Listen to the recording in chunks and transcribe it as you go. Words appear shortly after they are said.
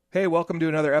Hey, welcome to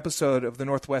another episode of the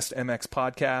Northwest MX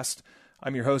podcast.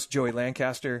 I'm your host, Joey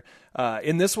Lancaster.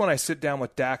 In this one, I sit down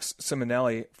with Dax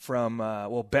Simonelli from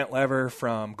Bent Lever,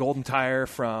 from Golden Tire,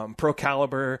 from Pro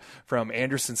Caliber, from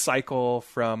Anderson Cycle,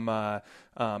 from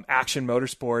Action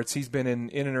Motorsports. He's been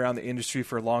in and around the industry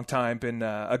for a long time. Been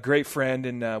a great friend,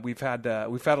 and we've had a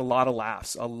lot of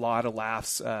laughs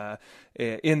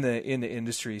in the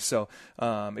industry. So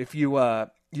if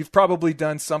you've probably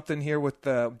done something here with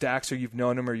Dax, or you've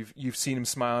known him, or you've seen him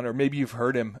smiling, or maybe you've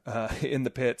heard him in the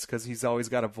pits, because he's always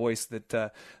got a voice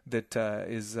that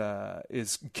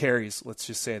carries. Let's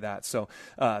just say that. So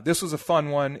this was a fun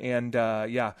one, and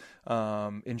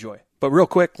enjoy. But real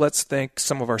quick, let's thank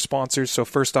some of our sponsors. So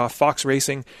first off, Fox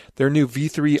Racing, their new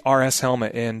V3 RS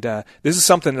helmet. And this is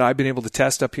something that I've been able to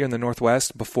test up here in the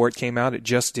Northwest before it came out. It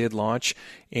just did launch.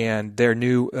 And their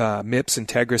new MIPS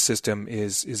Integra system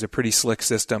is a pretty slick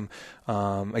system.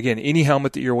 Again, any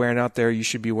helmet that you're wearing out there, you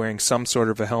should be wearing some sort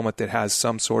of a helmet that has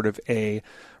some sort of a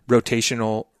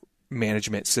rotational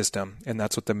management system. And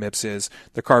that's what the MIPS is.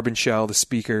 The carbon shell, the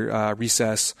speaker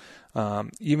recess.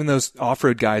 Even those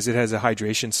off-road guys, it has a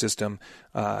hydration system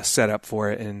set up for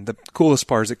it. And the coolest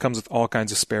part is it comes with all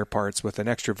kinds of spare parts, with an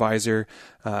extra visor,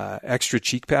 extra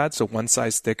cheek pads, so one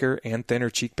size thicker and thinner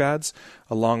cheek pads,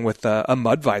 along with a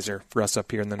mud visor for us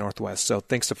up here in the Northwest. So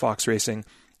thanks to Fox Racing.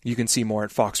 You can see more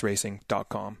at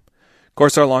foxracing.com. Of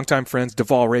course, our longtime friends,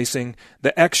 Duval Racing,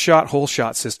 the X-Shot whole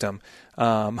shot system.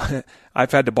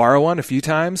 I've had to borrow one a few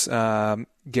times.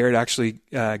 Garrett actually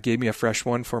gave me a fresh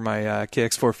one for my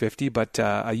KX450, but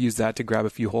I used that to grab a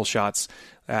few hole shots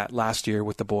last year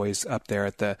with the boys up there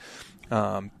at the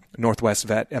Northwest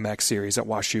Vet MX Series at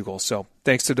Washougal. So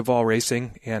thanks to Duval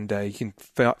Racing, and you can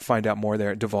find out more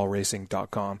there at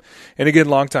duvalracing.com. And again,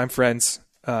 longtime friends,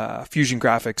 Fusion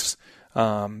Graphics.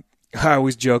 I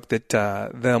always joke that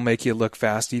they'll make you look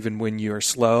fast even when you're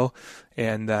slow.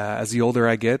 And as the older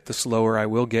I get, the slower I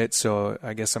will get. So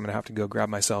I guess I'm going to have to go grab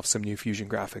myself some new Fusion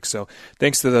Graphics. So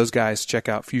thanks to those guys. Check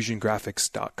out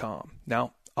fusiongraphics.com.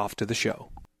 Now, off to the show.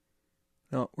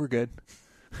 No, we're good.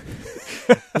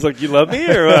 I was like, you love me,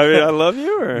 or I love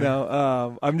you, or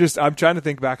no? I'm trying to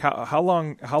think back.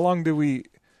 When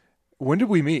did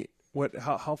we meet?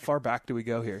 How far back do we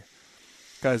go here?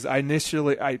 Because I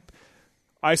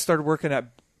started working at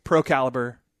Pro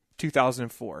Caliber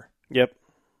 2004. Yep.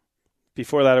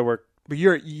 Before that, I worked. But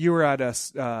you were at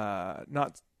us we're at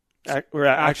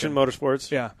Action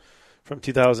Motorsports. Yeah. From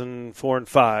 2004 and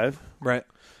 5. Right.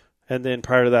 And then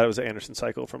prior to that, it was Anderson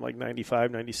Cycle from like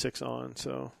 95, 96 on.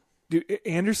 So. Dude,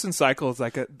 Anderson Cycle is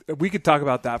like we could talk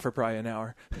about that for probably an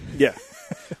hour. Yeah.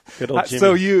 Good old Jimmy.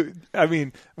 So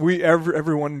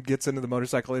everyone gets into the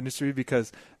motorcycle industry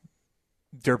because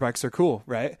dirt bikes are cool,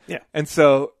 right? Yeah. And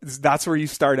so that's where you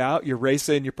start out. You're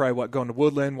racing. You're probably going to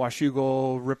Woodland,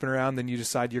 Washougal, ripping around. Then you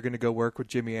decide you're going to go work with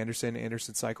Jimmy Anderson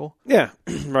Cycle. Yeah.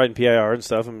 Riding PIR and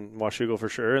stuff, and Washougal for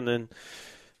sure. And then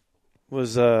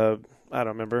was, I don't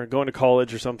remember, going to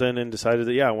college or something, and decided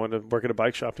that, I wanted to work at a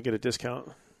bike shop to get a discount.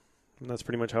 And that's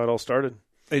pretty much how it all started.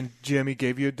 And Jimmy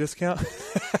gave you a discount?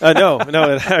 No.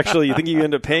 Actually, you think you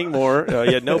end up paying more.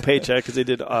 You had no paycheck because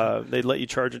they'd let you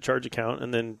charge a charge account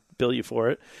and then bill you for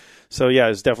it. So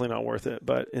it's definitely not worth it.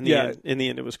 But in the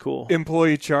end, it was cool.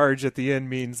 Employee charge at the end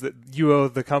means that you owe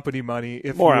the company money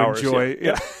if more you hours, enjoy.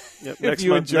 Yeah. If next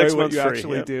you month, enjoy what you free.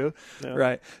 actually do. Yeah.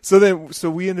 Right. So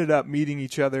we ended up meeting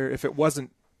each other. If it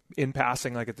wasn't in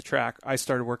passing, like at the track, I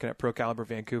started working at Pro Caliber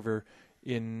Vancouver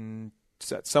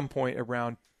at some point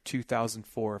around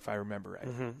 2004, if I remember right.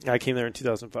 Mm-hmm. I came there in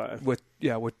 2005 with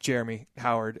Jeremy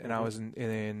Howard, and I was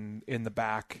in the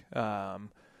back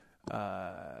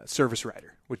service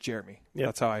rider with Jeremy.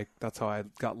 Yep. That's how I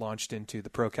got launched into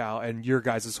the Pro Cal and your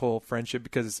guys' whole friendship,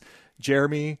 because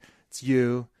Jeremy, it's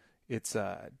you, it's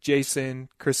Jason,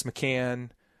 Chris McCann.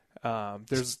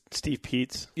 There's Steve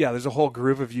Peets. Yeah, there's a whole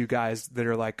group of you guys that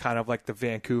are like kind of like the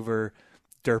Vancouver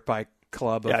dirt bike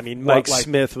club. Mike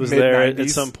Smith was there at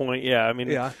some point.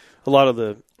 A lot of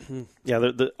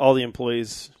all the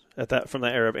employees from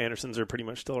that era of Andersons are pretty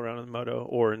much still around in the moto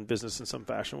or in business in some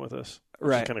fashion with us.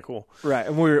 Which is kind of cool. Right.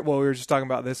 And we were just talking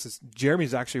about this.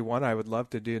 Jeremy's actually one I would love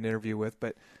to do an interview with,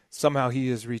 but somehow he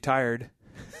is retired.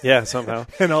 Yeah, somehow.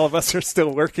 And all of us are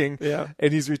still working. Yeah.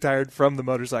 And he's retired from the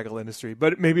motorcycle industry.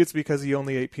 But maybe it's because he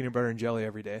only ate peanut butter and jelly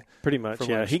every day. Pretty much,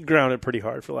 yeah. He grounded pretty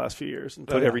hard for the last few years and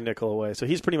put every nickel away. So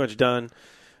he's pretty much done.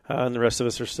 And the rest of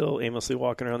us are still aimlessly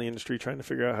walking around the industry trying to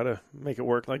figure out how to make it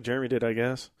work like Jeremy did, I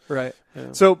guess. Right.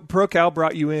 Yeah. So Pro Cal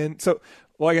brought you in.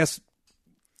 I guess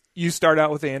you start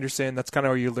out with Anderson. That's kind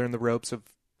of where you learn the ropes of,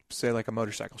 say, like a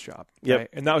motorcycle shop. Yep. Right?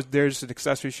 And there's an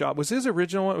accessory shop. Was his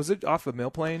original one, was it off of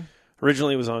Mill Plain?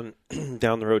 Originally, it was on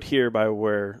down the road here by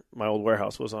where my old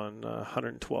warehouse was on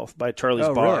 112th by Charlie's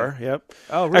Bar. Really? Yep.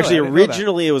 Oh, really? Actually,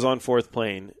 originally it was on 4th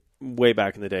Plain way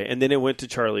back in the day, and then it went to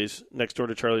Charlie's, next door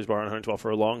to Charlie's Bar on 112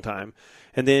 for a long time,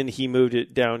 and then he moved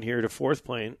it down here to 4th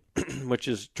Plain, which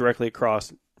is directly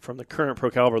across from the current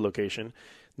Procaliber location.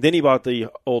 Then he bought the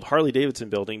old Harley-Davidson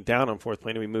building down on 4th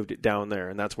Plain, and we moved it down there,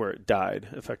 and that's where it died,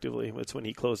 effectively. It's when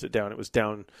he closed it down. It was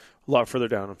down a lot further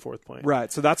down on 4th Plain.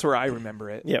 Right, so that's where I remember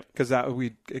it. Yep. Because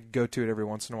we'd go to it every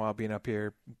once in a while, being up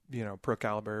here,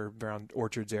 Procaliber, around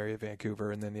Orchards area,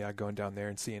 Vancouver, and then, going down there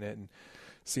and seeing it.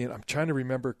 I'm trying to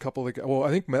remember a couple of, well,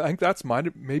 I think that's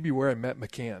maybe where I met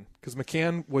McCann. Because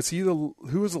McCann,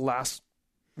 who was the last,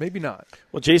 maybe not.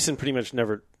 Well, Jason pretty much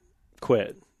never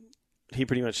quit. He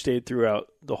pretty much stayed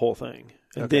throughout the whole thing.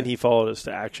 And then he followed us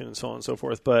to Action and so on and so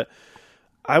forth. But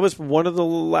I was one of the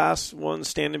last ones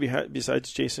standing besides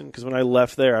Jason, because when I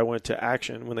left there, I went to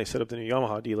Action when they set up the new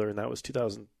Yamaha dealer, and that was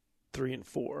 2003 and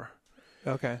 4.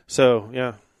 Okay. So,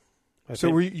 yeah.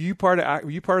 Were you part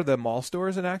of the mall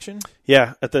stores in Action?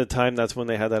 Yeah. At the time, that's when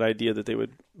they had that idea that they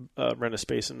would rent a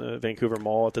space in the Vancouver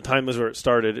Mall. At the time was where it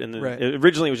started. And then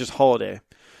originally it was just Holiday.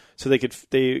 So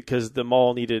because the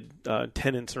mall needed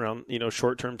tenants around,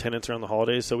 short-term tenants around the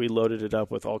holidays. So we loaded it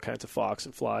up with all kinds of Fox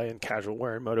and Fly and casual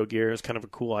wear and moto gear. It was kind of a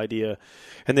cool idea.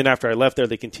 And then after I left there,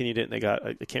 they continued it, and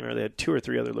I can't remember, they had 2 or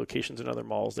 3 other locations in other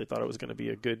malls. They thought it was going to be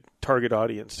a good target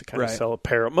audience to kind of sell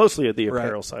apparel, mostly at the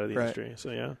apparel side of the industry. So,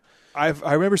 yeah. I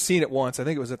remember seeing it once. I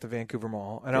think it was at the Vancouver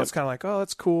Mall, and I was kind of like, "Oh,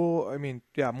 that's cool." I mean,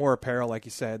 more apparel, like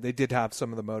you said. They did have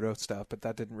some of the moto stuff, but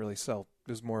that didn't really sell.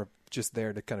 It was more just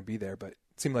there to kind of be there. But it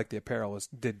seemed like the apparel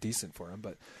did decent for them.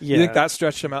 But you think that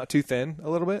stretched them out too thin a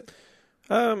little bit?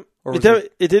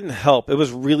 It didn't help. It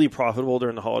was really profitable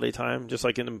during the holiday time, just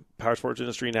like in the power sports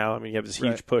industry now. I mean, you have this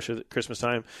huge push at Christmas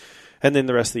time, and then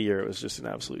the rest of the year it was just an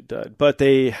absolute dud. But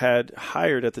they had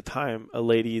hired at the time a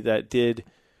lady that did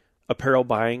apparel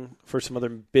buying for some other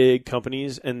big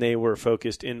companies, and they were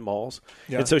focused in malls.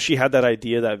 Yeah. And so she had that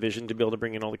idea, that vision to be able to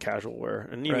bring in all the casual wear.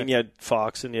 And you had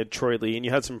Fox and you had Troy Lee, and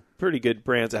you had some pretty good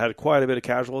brands that had quite a bit of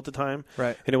casual at the time.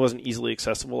 Right. And it wasn't easily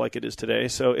accessible like it is today.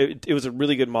 So it was a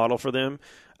really good model for them.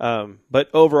 But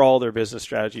overall, their business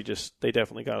strategy they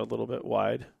definitely got a little bit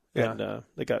wide. Yeah. And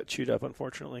they got chewed up,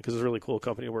 unfortunately, because it was a really cool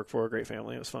company to work for, a great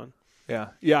family. It was fun. Yeah.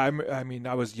 Yeah. I mean,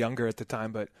 I was younger at the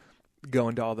time, but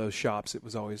going to all those shops, it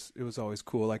was always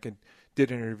cool. Like I did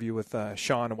an interview with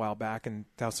Sean a while back, and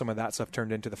how some of that stuff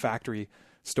turned into the factory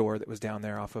store that was down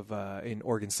there off of in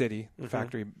Oregon City,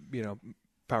 factory,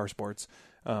 power sports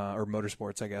or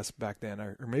motorsports, I guess back then,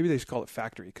 or maybe they just call it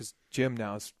factory because Jim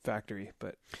now is factory,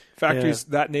 but factories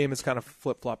that name is kind of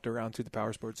flip flopped around through the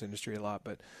power sports industry a lot,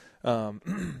 but.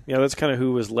 That's kind of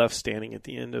who was left standing at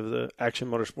the end of the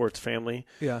Action Motorsports family.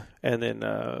 Yeah. And then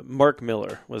Mark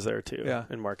Miller was there too. Yeah.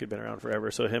 And Mark had been around forever.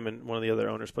 So him and one of the other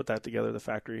owners put that together, the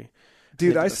factory.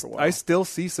 Dude, I still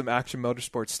see some Action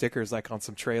Motorsports stickers like on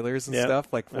some trailers and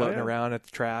stuff, like floating around at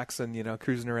the tracks and,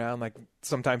 cruising around. Like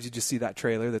sometimes you just see that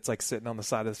trailer that's like sitting on the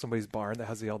side of somebody's barn that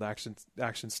has the old Action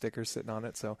stickers sitting on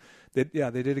it. So they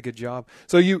did a good job.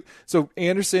 So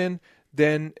Anderson,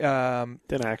 then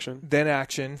Action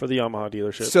for the Yamaha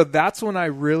dealership. So that's when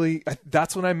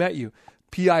I met you.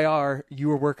 PIR, you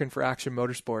were working for Action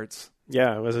Motorsports.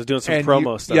 Yeah, I was doing some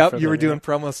promo stuff. Yep, you were doing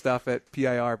promo stuff at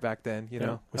PIR back then. You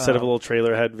know, we set up a little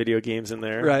trailer, had video games in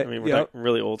there. Right. I mean, we're talking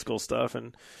really old school stuff,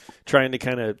 and trying to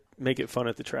kind of make it fun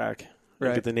at the track.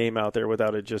 Right. Get the name out there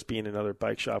without it just being another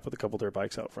bike shop with a couple dirt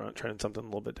bikes out front, trying something a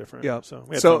little bit different. Yeah. So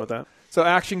we had fun with that. So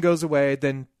Action goes away,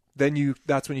 then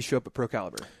that's when you show up at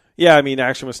Procaliber. Yeah, I mean,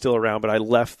 Action was still around, but I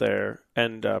left there,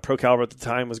 and Procaliber at the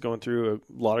time was going through a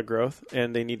lot of growth,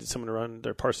 and they needed someone to run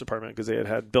their parts department because they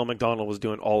had Bill McDonald was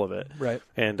doing all of it. Right.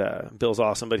 And Bill's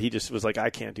awesome, but he just was like,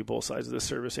 I can't do both sides of the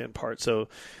service and parts. So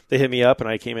they hit me up, and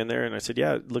I came in there, and I said,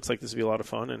 yeah, it looks like this would be a lot of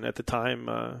fun. And at the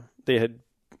time, they had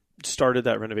started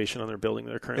that renovation on their building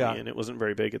they're currently in. It wasn't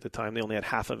very big at the time. They only had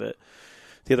half of it.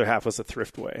 The other half was a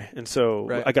Thriftway. And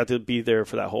so I got to be there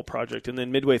for that whole project. And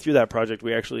then midway through that project,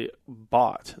 we actually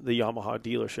bought the Yamaha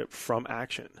dealership from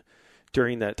Action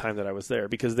during that time that I was there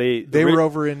because they were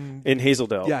over in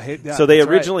Hazeldale. Yeah, so they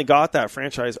originally got that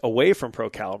franchise away from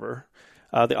Procaliber,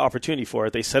 the opportunity for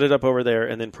it. They set it up over there,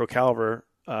 and then Procaliber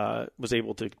was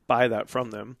able to buy that from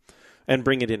them and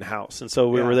bring it in-house. And so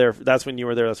we were there. That's when you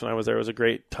were there. That's when I was there. It was a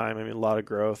great time. I mean, a lot of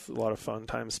growth, a lot of fun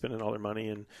time spending all their money,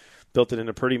 and built it in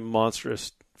a pretty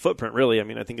monstrous footprint, really. I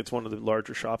mean, I think it's one of the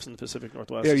larger shops in the Pacific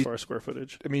Northwest as far as square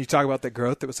footage. I mean, you talk about the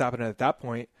growth that was happening at that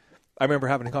point. I remember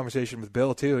having a conversation with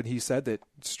Bill, too, and he said that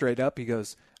straight up, he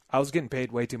goes, I was getting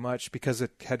paid way too much because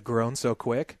it had grown so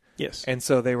quick. Yes. And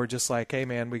so they were just like, hey,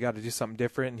 man, we got to do something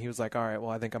different. And he was like, all right,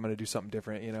 well, I think I'm going to do something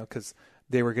different, because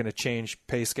they were going to change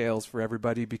pay scales for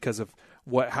everybody because of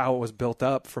how it was built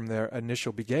up from their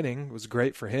initial beginning. It was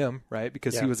great for him, right?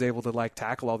 Because he was able to like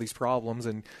tackle all these problems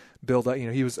and build up.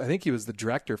 I think he was the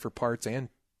director for parts and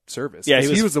service. Yeah,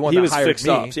 he was the one that hired fixed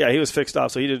me. Ops. Yeah, he was fixed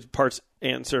ops, so he did parts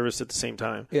and service at the same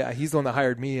time. Yeah, he's the one that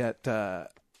hired me at the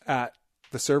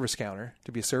service counter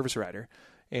to be a service writer.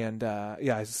 And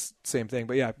it's the same thing.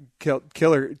 But yeah,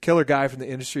 killer guy from the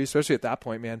industry, especially at that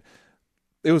point, man.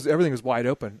 Everything was wide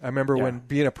open. I remember when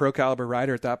being a Pro Caliber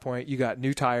rider at that point, you got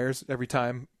new tires every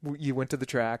time you went to the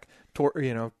track.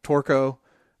 Torco,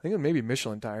 I think it was maybe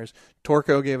Michelin tires.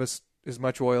 Torco gave us as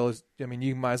much oil as,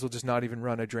 you might as well just not even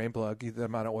run a drain plug, the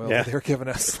amount of oil that they were giving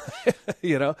us,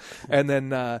 And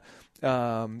then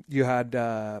you had,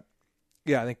 I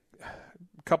think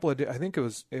a couple of,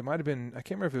 it might have been, I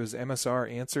can't remember if it was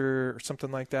MSR Answer or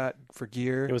something like that for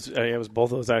gear. It was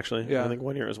both of those actually. Yeah. I think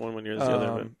 1 year was one year was the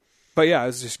other. But yeah, it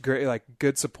was just great, like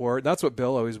good support. That's what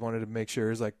Bill always wanted to make sure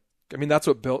is like, that's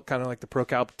what built kind of like the Pro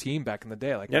Calp team back in the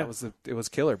day. Like it was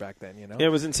killer back then, Yeah, it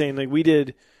was insane. Like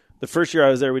the first year I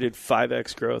was there, we did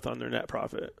 5x growth on their net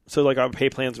profit. So like our pay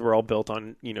plans were all built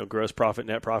on, gross profit,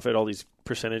 net profit, all these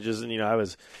percentages.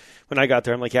 And, when I got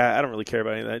there, I'm like, I don't really care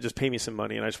about any of that. Just pay me some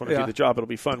money and I just want to do the job. It'll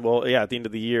be fun. Well, at the end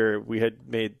of the year, we had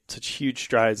made such huge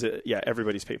strides that,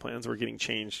 everybody's pay plans were getting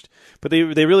changed. But they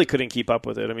really couldn't keep up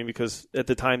with it. Because at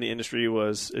the time the industry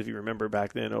was, if you remember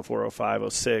back then, 04,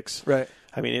 05, 06. Right.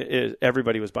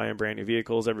 Everybody was buying brand new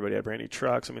vehicles. Everybody had brand new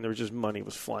trucks. There was just money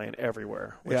was flying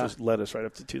everywhere, which just led us right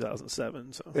up to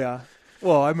 2007. So yeah.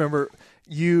 Well, I remember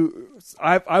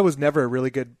I was never a really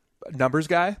good numbers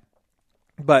guy,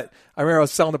 but I remember I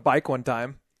was selling a bike one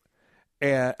time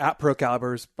at Pro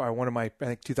Calibers by one of my, I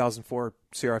think 2004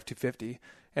 CRF 250,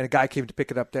 and a guy came to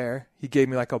pick it up there. He gave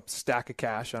me like a stack of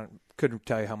cash. I couldn't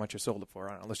tell you how much I sold it for.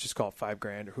 I don't know. Let's just call it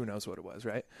 $5,000 or who knows what it was,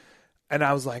 right? And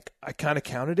I was like, I kind of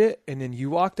counted it, and then you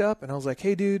walked up, and I was like,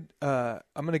 hey, dude, I'm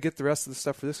going to get the rest of the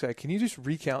stuff for this guy. Can you just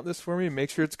recount this for me and make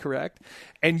sure it's correct?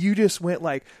 And you just went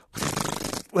like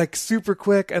super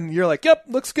quick, and you're like, yep,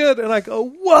 looks good. And I go,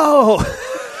 whoa.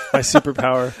 My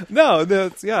superpower. No,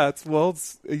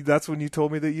 that's when you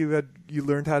told me that you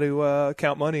learned how to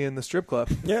count money in the strip club.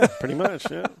 Yeah, pretty much.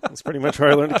 Yeah, that's pretty much where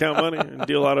I learned to count money and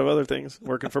do a lot of other things,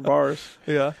 working for bars.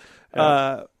 Yeah.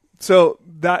 So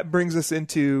that brings us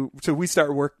into, so we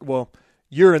start work. Well,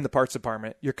 you're in the parts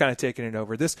department. You're kind of taking it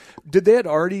over. Did they had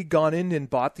already gone in and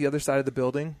bought the other side of the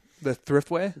building, the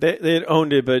Thriftway? They had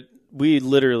owned it, but we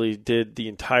literally did the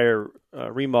entire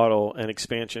remodel and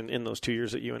expansion in those 2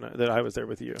 years that I was there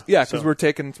with you. Yeah, because we're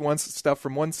taking stuff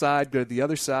from one side, go to the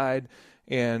other side.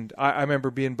 And I remember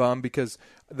being bummed because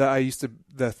the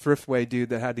Thriftway dude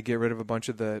that had to get rid of a bunch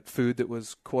of the food that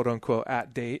was quote unquote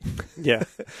at date. Yeah.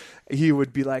 He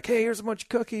would be like, hey, here's a bunch of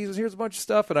cookies, here's a bunch of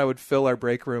stuff. And I would fill our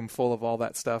break room full of all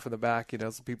that stuff in the back,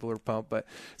 so people are pumped. But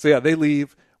so yeah, they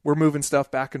leave. We're moving stuff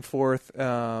back and forth.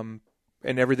 And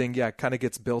everything, kind of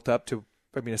gets built up to,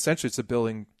 essentially it's a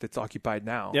building that's occupied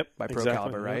now by Pro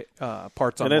Caliber, right?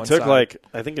 Parts on one side. And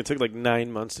I think it took like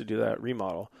 9 months to do that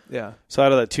remodel. Yeah. So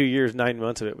out of that 2 years, 9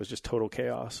 months of it was just total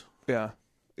chaos. Yeah.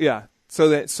 Yeah. So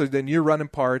then you're running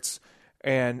parts,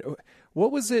 and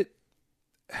what was it?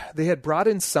 They had brought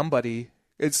in somebody.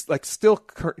 It's like still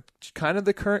kind of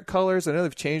the current colors. I know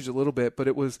they've changed a little bit, but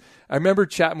I remember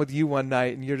chatting with you one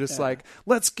night and you're just like,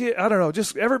 let's get, I don't know,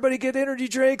 just everybody get energy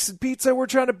drinks and pizza. We're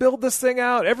trying to build this thing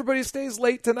out. Everybody stays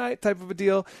late tonight type of a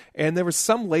deal. And there was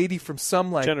some lady from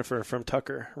Jennifer from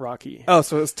Tucker, Rocky. Oh,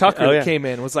 so it was Tucker that came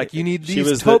in. Was like, you need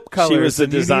these taupe colors. She was the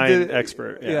design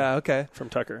expert. Yeah. Okay. From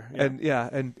Tucker. Yeah.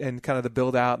 And kind of the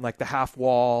build out and like the half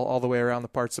wall all the way around the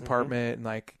parts department and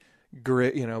like,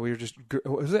 grid, we were just,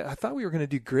 was it? I thought we were going to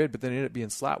do grid, but then it ended up being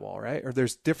slat wall, right? Or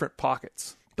there's different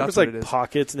pockets. There was like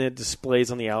pockets, and they had displays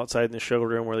on the outside in the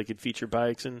showroom where they could feature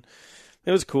bikes, and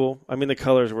it was cool. The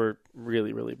colors were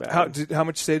really, really bad. How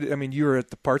much say? You were at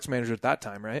the parts manager at that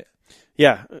time, right?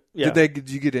 Yeah. Did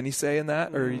you get any say in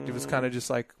that, or it was kind of just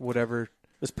like whatever? It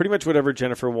was pretty much whatever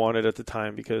Jennifer wanted at the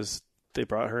time because they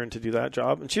brought her in to do that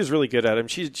job, and she was really good at it.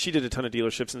 She did a ton of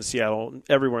dealerships in Seattle,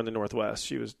 everywhere in the Northwest.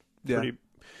 She was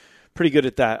pretty good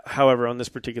at that. However, on this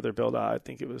particular build, I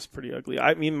think it was pretty ugly.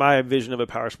 My vision of a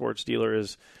power sports dealer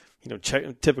is,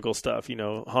 typical stuff,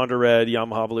 Honda red,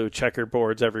 Yamaha blue,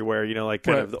 checkerboards everywhere,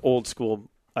 kind of the old school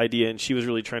idea. And she was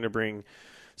really trying to bring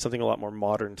something a lot more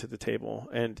modern to the table.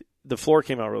 And the floor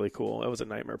came out really cool. It was a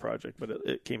nightmare project, but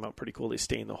it came out pretty cool. They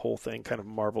stained the whole thing, kind of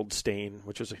marbled stain,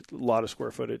 which was a lot of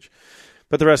square footage.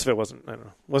 But the rest of it wasn't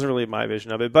really my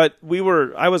vision of it. But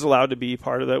I was allowed to be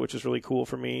part of that, which is really cool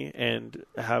for me, and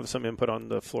have some input on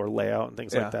the floor layout and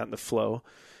things like that and the flow.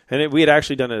 And we had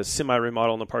actually done a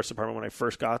semi-remodel in the parts department when I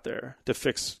first got there to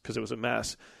fix, because it was a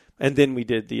mess. And then we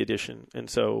did the addition. And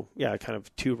so, yeah, kind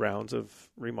of 2 rounds of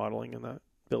remodeling in that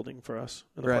building for us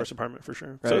in the parts department for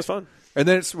sure. So it was fun. And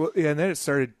then it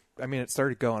started, it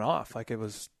started going off. Like, it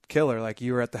was killer. Like,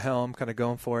 you were at the helm kind of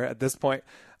going for it. At this point,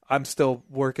 I'm still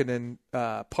working in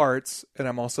parts, and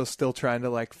I'm also still trying to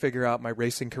like figure out my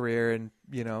racing career, and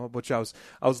which I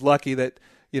was lucky that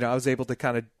I was able to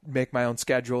kind of make my own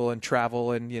schedule and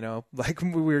travel, and like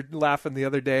we were laughing the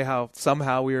other day how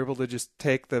somehow we were able to just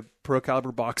take the Pro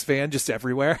Caliber box van just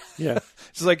everywhere. Yeah,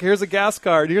 just like, here's a gas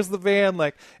card, here's the van,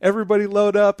 like everybody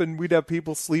load up, and we'd have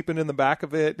people sleeping in the back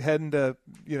of it heading to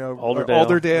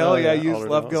Alderdale. Oh, yeah, you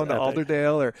love going to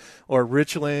Alderdale or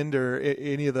Richland or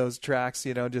any of those tracks.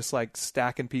 Just like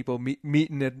stacking people,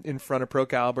 meeting in front of Pro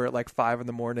Caliber at like 5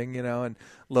 a.m. And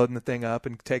loading the thing up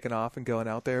and taking off and going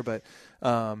out there. But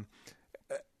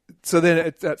so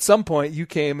then at some point you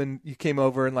came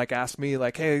over and like asked me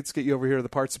like, hey, let's get you over here to the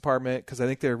parts department, because I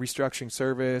think they're restructuring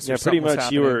service. Yeah, pretty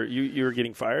much. You were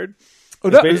getting fired. Oh,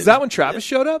 no, is that when Travis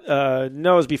showed up?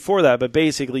 No, it was before that. But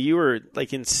basically, you were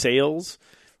like in sales,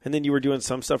 and then you were doing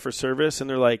some stuff for service, and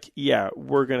they're like, yeah,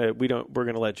 we're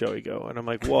gonna let Joey go, and I'm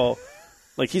like, well.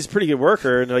 Like, he's a pretty good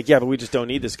worker, and they're like, yeah, but we just don't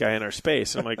need this guy in our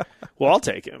space. And I'm like, well, I'll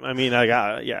take him. I mean,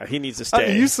 he needs to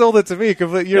stay. You sold it to me.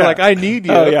 You're like, I need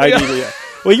you. Oh, yeah, I need you. Yeah.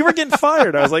 Well, you were getting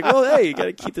fired. I was like, well, hey, you got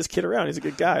to keep this kid around. He's a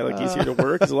good guy. Like, he's here to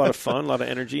work. He's a lot of fun, a lot of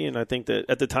energy. And I think that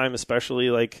at the time, especially,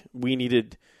 like,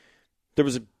 there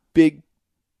was a big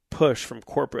push from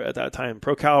corporate at that time.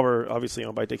 Pro Caliber, obviously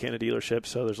owned by Dick Hanna dealership,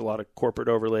 so there's a lot of corporate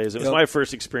overlays. It was my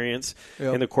first experience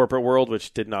in the corporate world,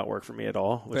 which did not work for me at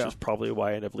all, which is probably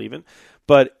why I ended up leaving.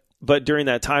 But during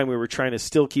that time, we were trying to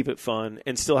still keep it fun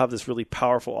and still have this really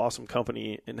powerful, awesome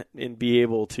company and be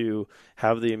able to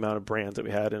have the amount of brands that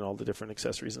we had and all the different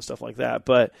accessories and stuff like that.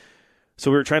 But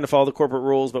so we were trying to follow the corporate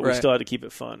rules, but we still had to keep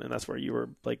it fun. And that's where you were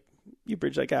like, you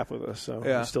bridged that gap with us. So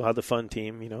we still had the fun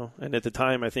team, And at the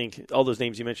time, I think all those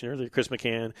names you mentioned earlier, Chris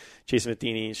McCann, Jason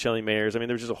Matheny, Shelly Mayers. I mean,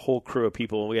 there was just a whole crew of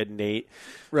people. We had Nate.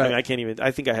 Right. I mean, I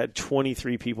think I had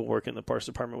 23 people working in the parts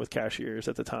department with cashiers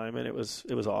at the time, and it was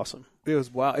awesome. It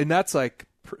was wild. And that's like,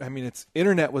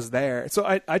 internet was there.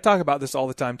 So I talk about this all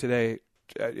the time today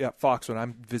at Fox when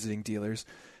I'm visiting dealers.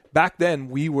 Back then,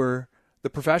 we were the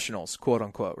professionals, quote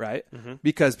unquote, right? Mm-hmm.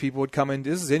 Because people would come in,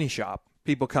 this is any shop.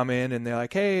 People come in and they're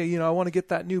like, hey, I want to get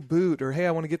that new boot, or hey,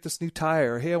 I want to get this new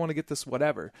tire, or hey, I want to get this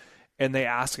whatever. And they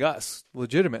ask us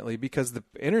legitimately, because the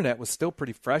internet was still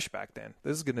pretty fresh back then.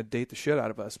 This is going to date the shit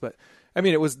out of us. But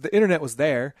the internet was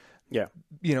there. Yeah.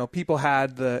 People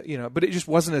had but it just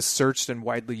wasn't as searched and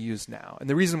widely used now. And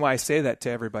the reason why I say that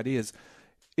to everybody is,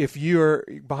 if you're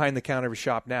behind the counter of a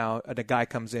shop now and a guy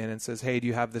comes in and says, hey, do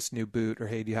you have this new boot, or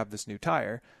hey, do you have this new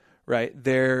tire? Right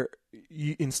there,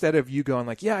 instead of you going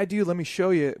like, yeah, I do, let me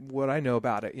show you what I know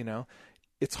about it,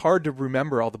 it's hard to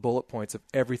remember all the bullet points of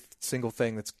every single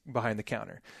thing that's behind the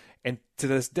counter. And to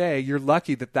this day, you're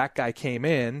lucky that guy came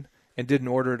in and didn't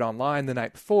order it online the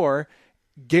night before.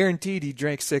 Guaranteed he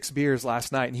drank 6 beers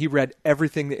last night, and he read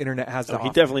everything the internet has to offer. He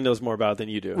definitely knows more about it than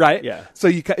you do. Right? Yeah. So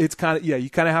you kind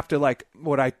of have to, like,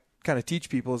 what I kind of teach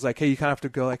people is like, hey, you kind of have to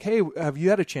go like, hey, have you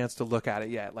had a chance to look at it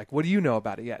yet? Like, what do you know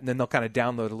about it yet? And then they'll kind of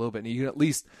download a little bit, and you can at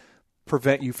least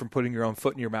prevent you from putting your own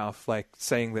foot in your mouth, like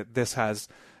saying that this has,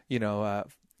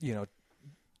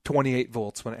 28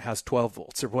 volts when it has 12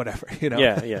 volts or whatever,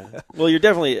 Yeah. Well, you're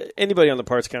definitely, anybody on the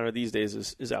parts counter these days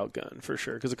is outgunned for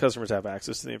sure, because the customers have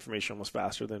access to the information almost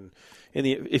faster than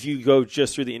if you go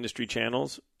just through the industry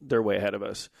channels, they're way ahead of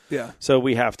us. Yeah. So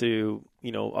we have to,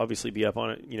 obviously be up on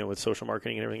it, with social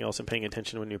marketing and everything else, and paying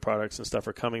attention when new products and stuff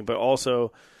are coming. But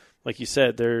also, like you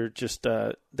said, they're just,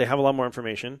 they have a lot more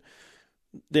information.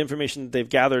 The information they've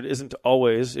gathered isn't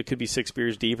always, it could be 6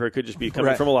 beers deep, or it could just be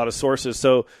coming from a lot of sources.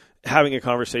 So having a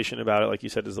conversation about it, like you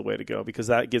said, is the way to go, because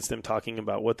that gets them talking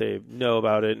about what they know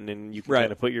about it, and then you can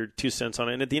kind of put your 2 cents on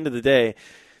it. And at the end of the day,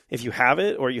 if you have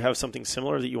it, or you have something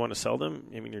similar that you want to sell them,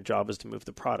 your job is to move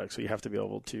the product. So you have to be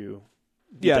able to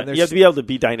you have to be able to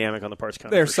be dynamic on the parts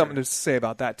counter. There's something to say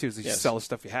about that too, is that you sell the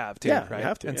stuff you have too, right? You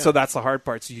have to, and so that's the hard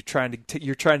part. So you're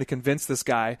trying to convince this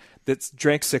guy that's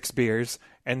drank 6 beers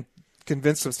and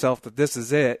convince himself that this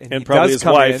is it, and he probably does his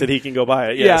come wife in, that he can go buy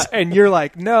it. Yes. Yeah, and you're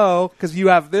like, no, because you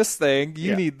have this thing,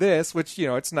 you need this, which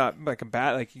it's not like a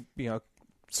bad, like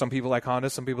some people like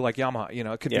Honda, some people like Yamaha. You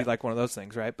know, it could be like one of those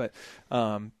things, right? But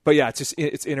yeah,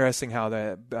 it's interesting how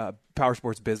the power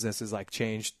sports business is like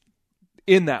changed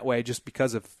in that way, just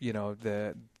because of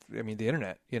the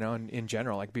internet, in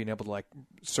general, like being able to like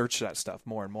search that stuff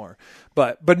more and more.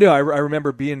 But no, I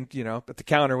remember being, at the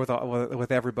counter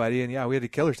with everybody, and we had a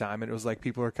killer time, and it was like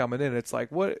people are coming in. It's like,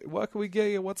 what can we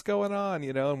get you? What's going on?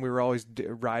 And we were always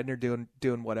riding or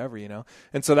doing whatever,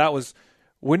 And so that was,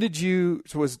 when did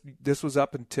this was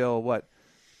up until what,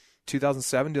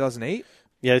 2007, 2008?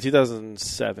 Yeah,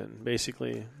 2007,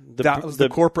 basically. That was the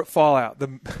corporate fallout.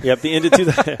 The end of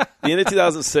the end of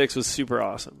 2006 was super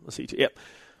awesome. Let's see. Yep.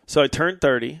 So I turned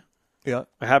 30. Yeah.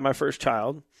 I had my first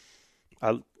child.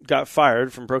 I got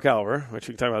fired from Pro Caliber, which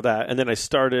we can talk about that. And then I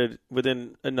started,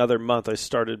 within another month, I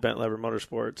started Bent Lever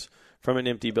Motorsports from an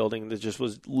empty building that just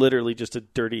was literally just a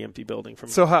dirty, empty building.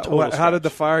 So how did the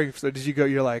fire, so did you go,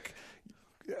 you're like,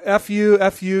 F you,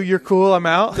 you're cool, I'm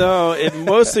out? No, it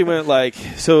mostly went like,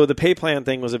 so the pay plan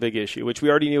thing was a big issue, which we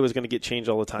already knew was going to get changed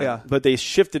all the time. Yeah. But they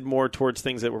shifted more towards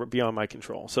things that were beyond my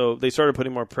control. So they started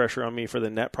putting more pressure on me for the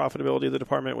net profitability of the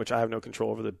department, which I have no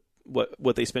control over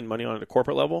what they spend money on at a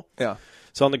corporate level. Yeah.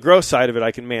 So on the gross side of it,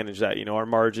 I can manage that, our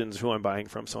margins, who I'm buying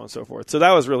from, so on and so forth. So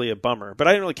that was really a bummer. But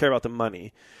I didn't really care about the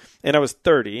money. And I was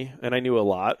 30, and I knew a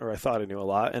lot, or I thought I knew a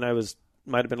lot, and I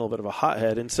might have been a little bit of a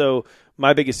hothead. And so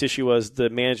my biggest issue was the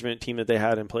management team that they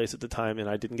had in place at the time, and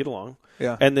I didn't get along.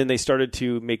 Yeah. And then they started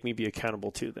to make me be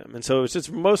accountable to them. And so it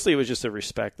was just a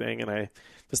respect thing. And I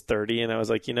was 30, and I was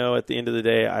like, at the end of the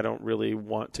day, I don't really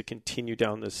want to continue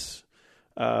down this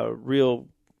real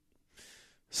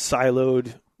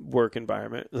siloed work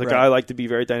environment. Like, right. I like to be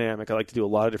very dynamic. I like to do a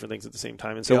lot of different things at the same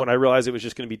time. And so when I realized it was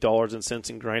just going to be dollars and cents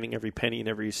and grinding every penny and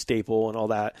every staple and all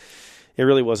that, it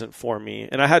really wasn't for me.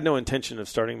 And I had no intention of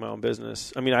starting my own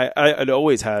business. I mean, I'd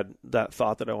always had that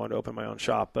thought that I wanted to open my own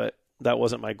shop, but that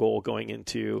wasn't my goal going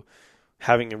into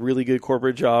having a really good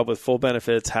corporate job with full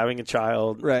benefits, having a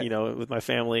child, right. With my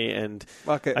family. And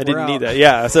I didn't need that.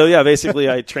 Yeah. So basically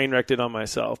I train wrecked it on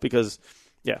myself because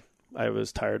I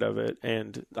was tired of it,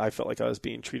 and I felt like I was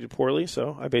being treated poorly.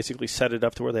 So I basically set it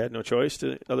up to where they had no choice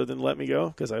other than let me go,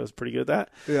 because I was pretty good at that.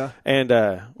 Yeah.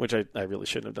 And which I really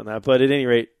shouldn't have done that. But at any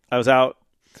rate, I was out,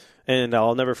 and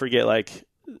I'll never forget, like,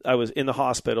 I was in the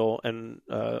hospital, and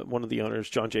one of the owners,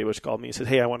 John J. Bush, called me and said,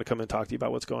 "Hey, I want to come and talk to you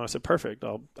about what's going on." I said, "Perfect.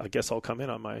 I guess I'll come in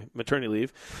on my maternity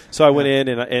leave." So I went in,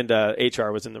 and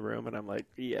HR was in the room, and I'm like,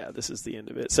 "Yeah, this is the end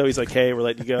of it." So he's like, "Hey, we're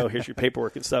letting you go. Here's your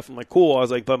paperwork and stuff." I'm like, "Cool." I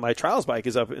was like, "But my trials bike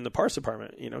is up in the parts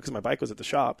department, because my bike was at the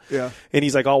shop." Yeah. And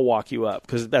he's like, "I'll walk you up,"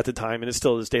 because at the time, and it's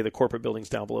still to this day, the corporate building's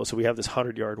down below, so we have this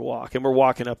 100-yard walk, and we're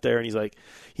walking up there, and he's like,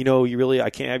 I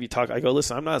can't have you talk. I go,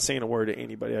 "Listen, I'm not saying a word to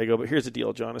anybody." I go, "But here's the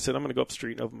deal, John." I said, "I'm going to go up the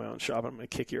street and open my own shop. I'm going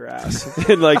to kick your ass."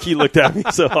 And like, he looked at me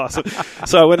so awesome.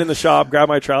 So I went in the shop, grabbed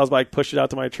my trials bike, pushed it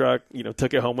out to my truck,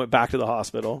 took it home, went back to the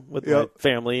hospital with my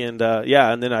family. And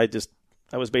and then I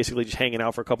was basically just hanging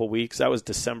out for a couple of weeks. That was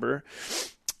December.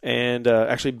 And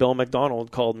actually, Bill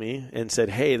McDonald called me and said,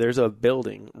 "Hey, there's a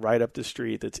building right up the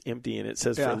street that's empty, and it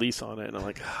says for lease on it." And I'm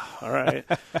like, "All right."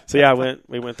 So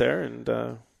we went there,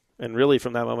 and really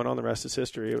from that moment on, the rest is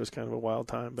history. It was kind of a wild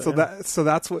time. But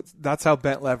that's how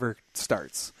Bent Lever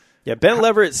starts. Yeah, Bent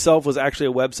Lever itself was actually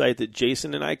a website that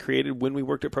Jason and I created when we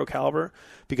worked at Pro Caliber,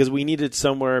 because we needed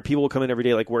somewhere people would come in every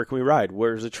day, like, where can we ride?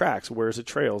 Where's the tracks? Where's the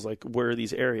trails? Like, where are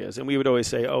these areas? And we would always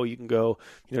say, oh, you can go,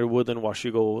 to Woodland,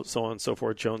 Washougal, so on and so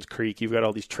forth, Jones Creek. You've got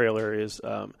all these trail areas.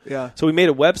 So we made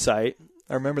a website.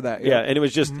 I remember that. Yeah, and it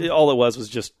was just, all it was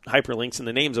just hyperlinks and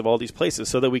the names of all these places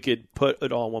so that we could put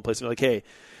it all in one place and be like, hey,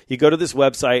 you go to this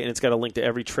website, and it's got a link to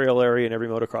every trail area and every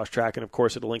motocross track, and of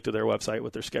course it'll link to their website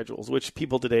with their schedules, which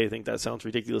people today think that sounds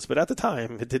ridiculous, but at the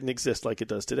time it didn't exist like it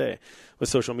does today with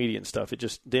social media and stuff.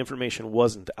 The information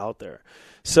wasn't out there.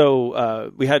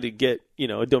 So we had to get,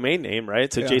 a domain name,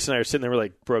 right? So Jason and I are sitting there, we're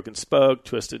like, Broken Spoke,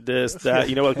 Twisted this, that,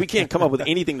 like, we can't come up with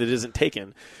anything that isn't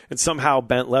taken, and somehow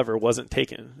Bent Lever wasn't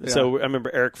taken. Yeah. So I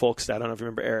remember Eric Folkstad. I don't know if you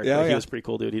remember Eric. He was pretty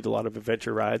cool dude. He did a lot of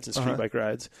adventure rides and street bike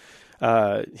rides.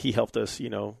 He helped us,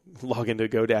 log into a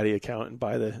GoDaddy account and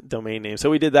buy the domain name. So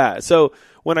we did that. So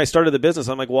when I started the business,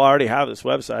 I'm like, well, I already have this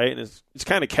website, and it's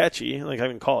kind of catchy. Like, I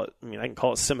can call it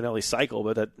Simonelli Cycle,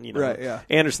 but that, right,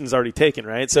 Anderson's already taken,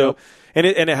 right? So, and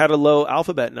it had a low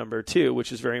alphabet number too,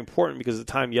 which is very important, because at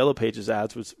the time Yellow Pages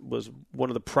ads was one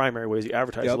of the primary ways you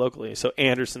advertise locally. So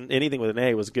Anderson, anything with an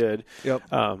A was good. Yep.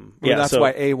 That's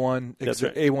why A1,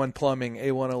 A1 plumbing,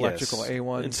 A1 electrical,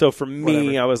 A1. And so for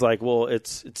me, I was like, well, it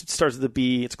starts with a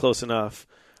B, it's close enough.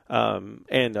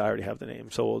 And I already have the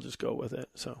name, so we'll just go with it.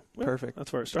 So perfect.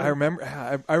 That's where it started.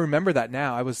 I remember that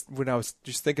now. When I was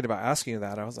just thinking about asking you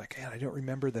that, I was like, man, I don't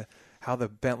remember how the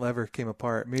bent lever came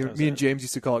apart. Me and James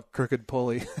used to call it crooked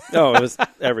pulley. No, it was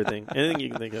everything. Anything you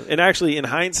can think of. And actually, in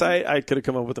hindsight, I could have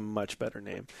come up with a much better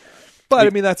name. But I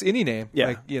mean, that's any name. Yeah.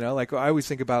 Like, you know, like I always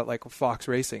think about like Fox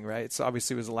Racing, right? It's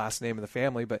obviously was the last name of the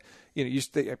family, but you know, you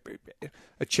just think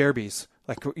a Cherby's,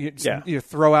 like you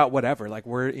throw out whatever. Like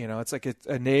you know, it's like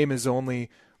a name is only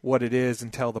what it is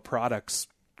until the products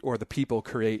or the people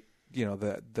create, you know,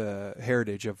 the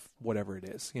heritage of whatever it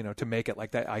is, you know, to make it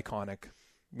like that iconic,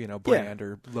 you know, brand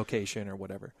or location or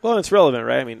whatever. Well, it's relevant,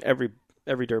 right? I mean, every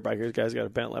dirt biker guy's got a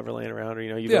bent lever laying around, or, you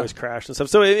know, you've always crashed and stuff.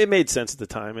 So it made sense at the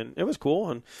time, and it was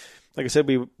cool. And like I said,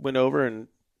 we went over and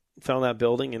found that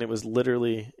building, and it was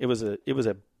literally it was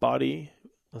a body.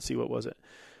 Let's see, what was it?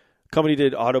 Company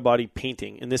did auto body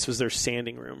painting, and this was their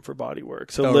sanding room for body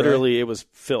work. So literally, It was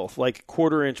filth, like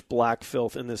 1/4-inch black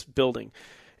filth in this building.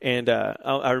 And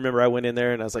I remember I went in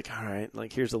there and I was like, all right,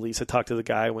 like, here's the lease. I talked to the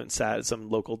guy, went and sat at some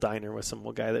local diner with some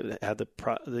guy that had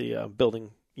the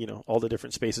building, you know, all the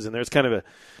different spaces in there. It's kind of a,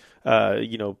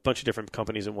 you know, bunch of different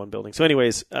companies in one building. So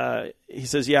anyways, he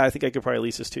says, yeah, I think I could probably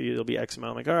lease this to you. It'll be X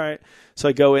amount. I'm like, all right. So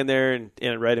I go in there and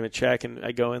I write him a check, and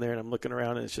I go in there and I'm looking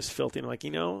around and it's just filthy. And I'm like, you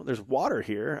know, there's water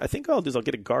here. I think what I'll do is I'll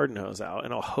get a garden hose out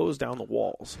and I'll hose down the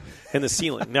walls and the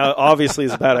ceiling. Now, obviously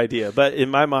it's a bad idea, but in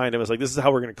my mind, it was like, this is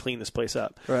how we're going to clean this place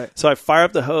up. Right. So I fire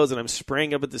up the hose and I'm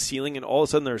spraying up at the ceiling, and all of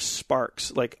a sudden there's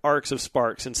sparks, like arcs of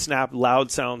sparks, and snap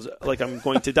loud sounds like I'm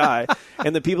going to die.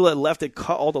 And the people that left it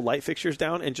cut all the light fixtures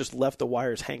down and just left the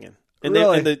wires hanging. And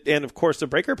really? And of course the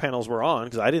breaker panels were on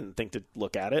because I didn't think to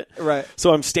look at it. Right.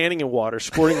 So I'm standing in water,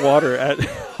 squirting water at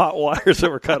hot wires that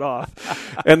were cut off.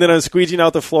 And then I'm squeegeeing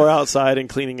out the floor outside and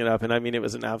cleaning it up. And I mean, it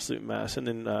was an absolute mess. And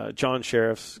then John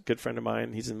Sheriff's a good friend of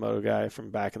mine. He's a moto guy from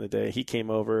back in the day. He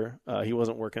came over. He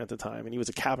wasn't working at the time, and he was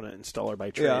a cabinet installer by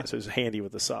trade. Yeah. So he was handy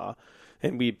with the saw.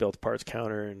 And we built parts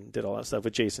counter and did all that stuff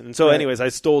with Jason. And so anyways, I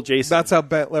stole Jason. That's how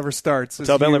bent lever starts.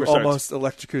 That's how bent lever starts. Almost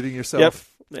electrocuting yourself. Yep.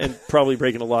 And probably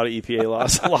breaking a lot of EPA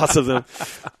laws, lots of them.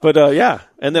 But yeah.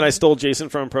 And then I stole Jason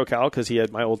from ProCal because he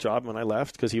had my old job when I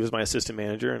left, because he was my assistant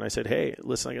manager. And I said, hey,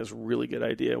 listen, I got this really good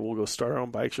idea. We'll go start our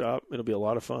own bike shop. It'll be a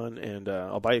lot of fun. And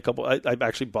I'll buy you a couple. I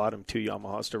actually bought him 2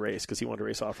 Yamahas to race because he wanted to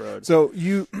race off-road. So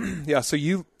you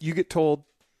get told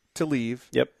to leave.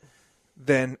 Yep.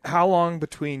 Then how long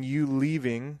between you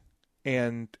leaving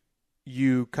and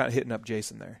you kind of hitting up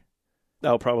Jason there?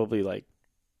 Oh, probably like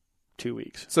 2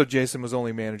 weeks. So Jason was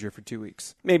only manager for 2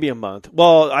 weeks. Maybe a month.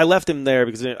 Well, I left him there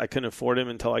because I couldn't afford him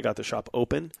until I got the shop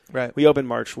open. Right. We opened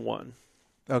March 1.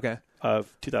 Okay.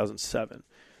 Of 2007.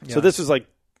 Yeah. So this was like,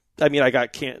 I mean,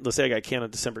 let's say I got canned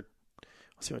on December.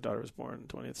 Let's see, my daughter was born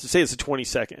 20th. So say it's the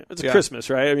 22nd. It's a Christmas,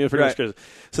 right? I mean, it's pretty much Christmas.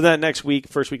 So that next week,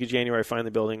 first week of January, I find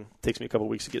the building. It takes me a couple of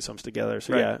weeks to get something together.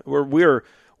 So yeah,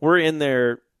 we're in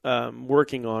there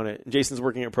working on it. And Jason's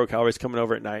working at ProCal. He's coming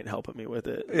over at night and helping me with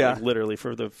it. Yeah. Like, literally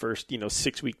for the first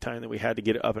 6-week time that we had to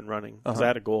get it up and running. Because I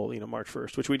had a goal, March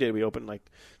 1st, which we did. We opened like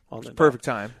on the perfect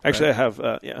time. Actually, I have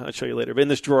I'll show you later. But in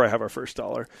this drawer, I have our first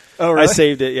dollar. Oh, really? I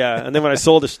saved it. Yeah, and then when I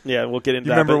sold it, we'll get into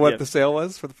that. You remember what the sale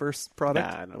was for the first product?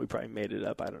 Nah, no, we probably made it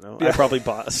up. I don't know. Yeah. I probably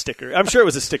bought a sticker. I'm sure it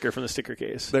was a sticker from the sticker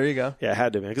case. There you go. Yeah, it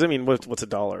had to be, because I mean, what's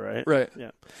 $1, right? Right.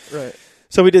 Yeah. Right.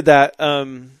 So we did that.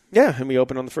 And we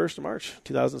opened on the 1st of March,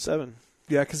 2007.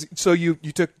 Yeah, because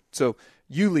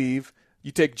you leave,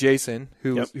 you take Jason,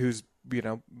 who's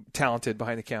talented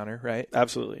behind the counter, right?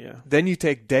 Absolutely, yeah. Then you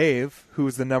take Dave, who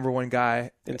was the number one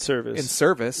guy in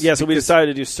service. Yeah, so we decided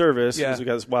to do service because we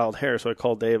got this wild hair. So I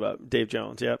called Dave up, Dave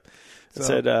Jones. Yep. And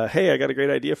said, hey, I got a great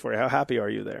idea for you. How happy are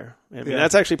you there? I mean,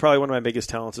 that's actually probably one of my biggest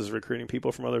talents, is recruiting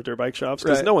people from other dirt bike shops,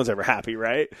 because no one's ever happy,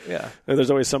 right? Yeah. And there's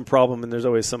always some problem, and there's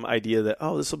always some idea that,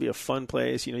 this will be a fun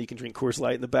place. You can drink Coors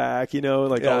Light in the back, all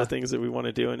the things that we want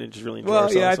to do and just really enjoy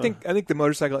ourselves. Well, yeah, I think the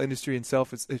motorcycle industry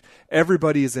itself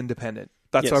everybody is independent.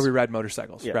 That's why we ride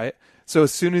motorcycles, right? So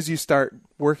as soon as you start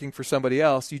working for somebody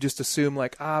else, you just assume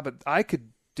like, but I could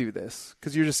do this,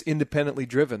 because you're just independently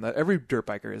driven. That every dirt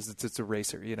biker is. It's a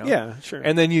racer, Yeah, sure.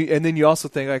 And then you also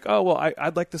think like,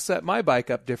 I'd like to set my bike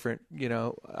up different,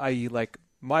 i.e. like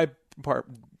my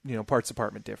parts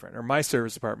department different, or my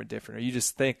service department different, or you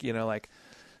just think,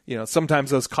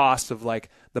 sometimes those costs of like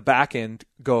the back end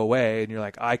go away, and you're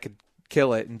like, I could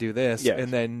kill it and do this,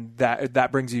 and then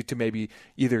that brings you to maybe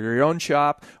either your own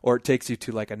shop, or it takes you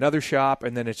to like another shop,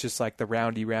 and then it's just like the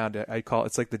roundy round. I call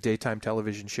it's like the daytime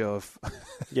television show of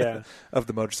of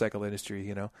the motorcycle industry.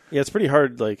 Yeah, it's pretty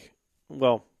hard. Like,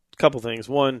 well, a couple things.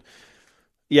 One,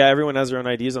 Yeah, everyone has their own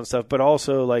ideas on stuff, but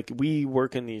also like we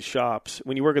work in these shops.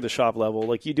 When you work at the shop level,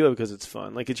 like you do it because it's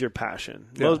fun, like it's your passion.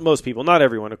 Yeah. Most people, not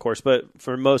everyone, of course, but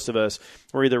for most of us,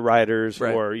 we're either riders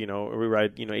or we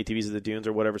ride ATVs at the dunes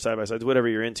or whatever, side by sides, whatever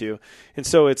you're into, and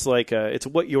so it's like it's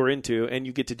what you're into, and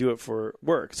you get to do it for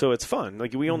work, so it's fun.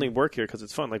 Like we only work here because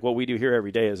it's fun. Like what we do here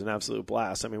every day is an absolute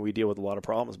blast. I mean, we deal with a lot of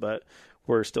problems, but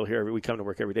we're still here. We come to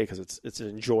work every day because it's an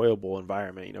enjoyable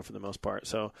environment, for the most part.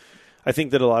 So. I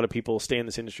think that a lot of people stay in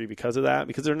this industry because of that,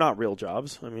 because they're not real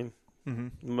jobs. I mean,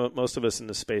 most of us in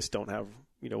this space don't have,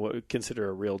 what we consider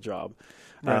a real job.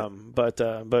 Right.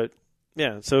 But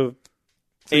yeah, so,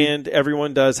 and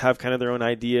everyone does have kind of their own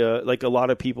idea. Like a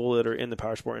lot of people that are in the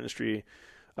power sport industry,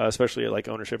 especially at like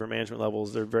ownership or management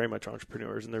levels, they're very much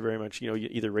entrepreneurs, and they're very much,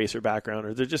 either racer background,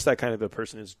 or they're just that kind of a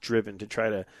person who's driven to try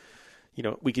to,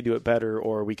 we could do it better,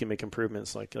 or we can make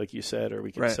improvements, like you said, or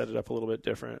we can set it up a little bit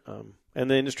different. And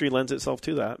the industry lends itself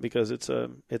to that because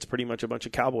it's pretty much a bunch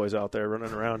of cowboys out there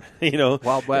running around.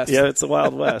 Wild West. Yeah, it's the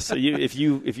Wild West. So if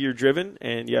you're driven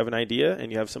and you have an idea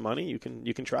and you have some money, you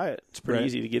can try it. It's pretty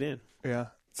easy to get in. Yeah.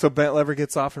 So Bent Lever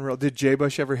gets off and roll. Did Jay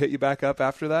Bush ever hit you back up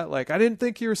after that? Like, I didn't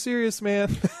think you were serious,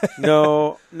 man.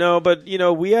 No, but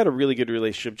we had a really good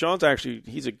relationship. John's actually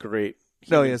he's a great.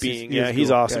 He's awesome.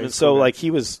 Yeah, and so like he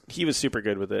was super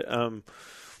good with it.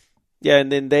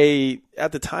 And then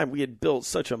at the time we had built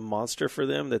such a monster for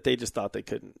them that they just thought they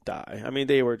couldn't die. I mean,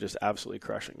 they were just absolutely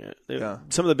crushing it.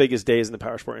 Some of the biggest days in the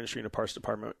power sport industry in the parts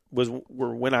department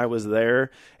were when I was there,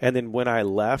 and then when I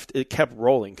left, it kept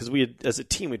rolling because we had, as a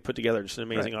team, we'd put together just an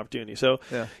amazing opportunity. So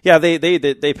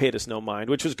they paid us no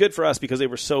mind, which was good for us because they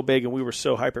were so big and we were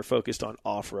so hyper focused on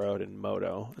off road and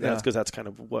moto. And that's because that's kind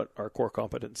of what our core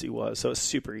competency was. So it's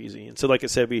super easy. And so, like I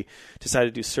said, we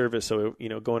decided to do service. So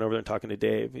going over there and talking to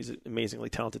Dave, he's an amazingly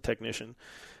talented technician.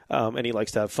 And he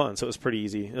likes to have fun, so it was pretty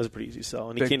easy. It was a pretty easy sell.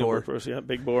 And he came to work for us. Yeah,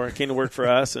 big bore. He came to work for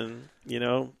us, and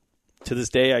to this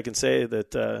day, I can say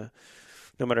that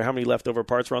no matter how many leftover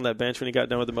parts were on that bench when he got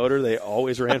done with the motor, they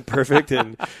always ran perfect.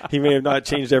 And he may have not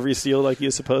changed every seal like he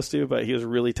was supposed to, but he was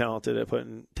really talented at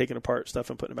taking apart stuff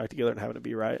and putting it back together and having it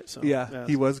be right. So yeah,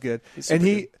 he was good. And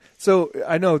good. So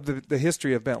I know the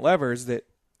history of Bent Lever is that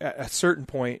at a certain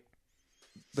point,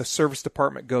 the service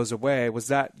department goes away. Was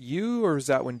that you, or was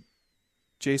that when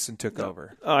Jason took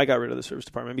over? Oh, I got rid of the service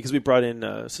department because we brought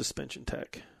in suspension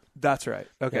tech. That's right.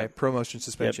 Okay, yeah. ProMotion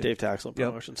suspension. Dave Taxel,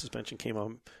 ProMotion suspension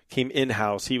came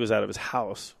in-house. He was out of his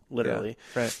house, literally.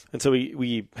 Yeah, right. And so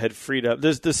we had freed up.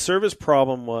 The service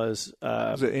problem was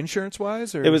it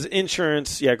insurance-wise? Or? It was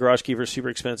insurance. Yeah, garage keepers, super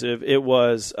expensive. It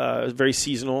was very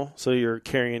seasonal, so you're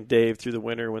carrying Dave through the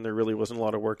winter when there really wasn't a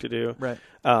lot of work to do. Right.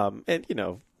 And,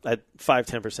 at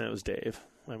 5-10% it was Dave.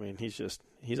 I mean, he's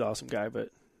an awesome guy, but,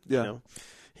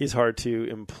 he's hard to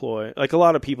employ. Like a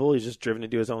lot of people, he's just driven to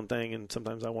do his own thing, and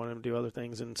sometimes I want him to do other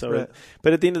things. And so,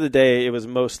 but at the end of the day, it was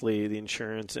mostly the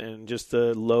insurance and just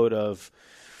the load of,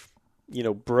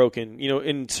 broken,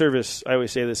 in service. I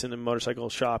always say this in the motorcycle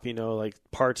shop, like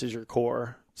parts is your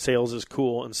core. Sales is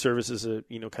cool, and service is a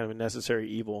kind of a necessary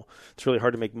evil. It's really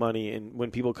hard to make money, and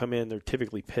when people come in, they're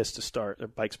typically pissed to start. Their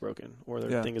bike's broken or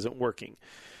their thing isn't working.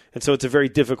 And so it's a very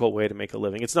difficult way to make a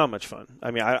living. It's not much fun.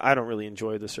 I mean, I don't really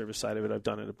enjoy the service side of it. I've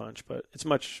done it a bunch, but it's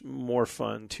much more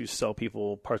fun to sell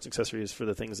people parts and accessories for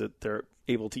the things that they're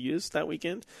able to use that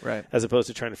weekend, right? As opposed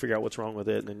to trying to figure out what's wrong with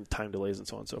it and then time delays and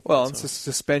so on and so forth. Well, it's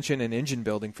suspension and engine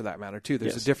building for that matter too.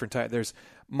 There's a different type. There's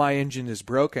my engine is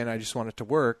broken, I just want it to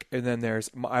work, and then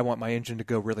there's I want my engine to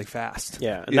go really fast.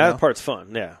 Yeah, and that part's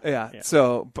fun. Yeah.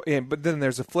 So, but then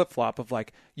there's a flip flop of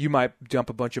like you might dump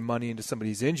a bunch of money into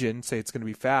somebody's engine, say it's going to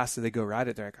be fast, and they go ride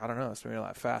it. They're like, I don't know, it's going to be a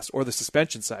lot fast. Or the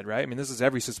suspension side, right? I mean, this is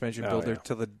every suspension builder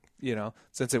to the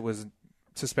since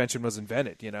suspension was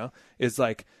invented. Is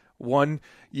like. One,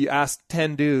 you ask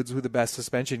 10 dudes who the best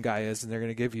suspension guy is, and they're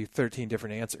going to give you 13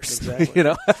 different answers. Exactly.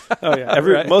 Oh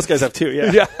yeah. Most guys have two.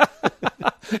 Yeah.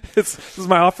 Yeah. This is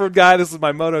my off-road guy. This is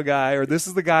my moto guy, or this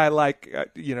is the guy I like.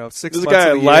 6 months. This is the guy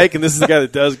I like, and this is the guy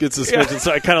that does good suspension.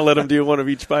 So I kind of let him do one of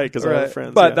each bike because I have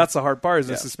friends. But that's the hard part is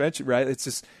the suspension, right?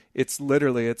 It's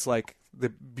literally like the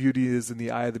beauty is in the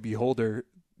eye of the beholder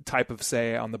type of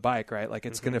say on the bike, right? Like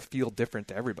it's going to feel different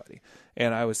to everybody.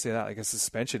 And I always say that like a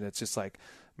suspension, it's just like.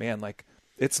 Man, like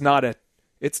it's not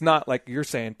like you're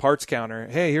saying parts counter.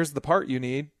 Hey, here's the part you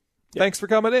need. Yep. Thanks for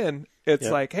coming in. It's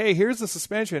like, hey, here's the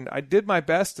suspension. I did my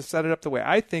best to set it up the way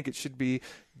I think it should be.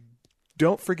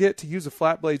 don't forget to use a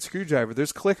flat blade screwdriver.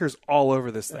 There's clickers all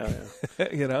over this thing.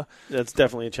 You know, that's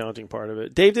definitely a challenging part of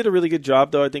it. Dave did a really good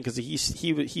job, though, I think, because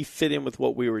he fit in with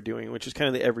what we were doing, which is kind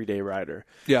of the everyday rider.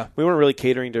 Yeah, we weren't really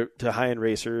catering to high end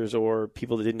racers or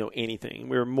people that didn't know anything.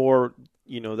 We were more,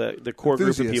 the core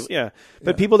group of people. Yeah,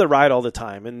 but people that ride all the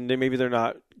time, and maybe they're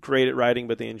not great at riding,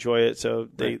 but they enjoy it, so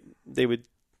they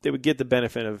would get the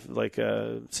benefit of like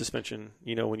suspension.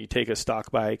 When you take a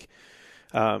stock bike.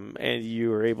 And you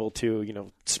were able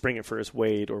to, spring it for its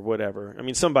weight or whatever. I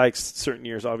mean, some bikes, certain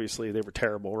years, obviously, they were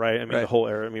terrible, right? I mean, the whole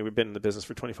era. I mean, we've been in the business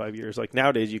for 25 years. Like,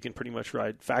 nowadays, you can pretty much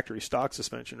ride factory stock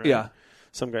suspension, right? Yeah.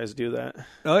 Some guys do that.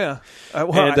 Oh, yeah.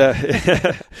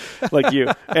 Like you.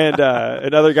 And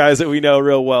other guys that we know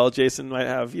real well, Jason might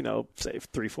have, say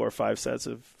 3, 4, 5 sets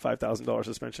of $5,000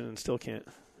 suspension and still can't.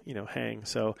 Hang.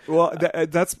 So I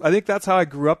think that's how I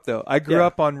grew up, though. I grew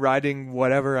up on riding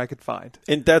whatever I could find.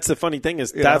 And that's the funny thing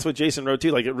is that's what Jason rode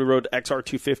too. Like we rode XR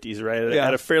 250s, right?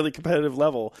 At a fairly competitive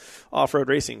level, off-road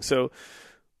racing. So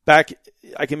back,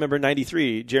 I can remember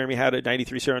 93, Jeremy had a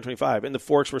 93 CR125, and the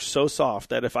forks were so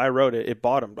soft that if I rode it, it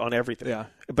bottomed on everything. Yeah.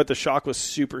 But the shock was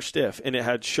super stiff, and it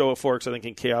had Showa forks, I think,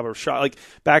 in Kayaba shock. Like,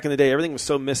 back in the day, everything was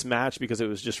so mismatched because it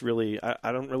was just really,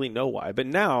 I don't really know why. But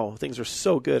now, things are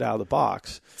so good out of the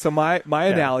box. So my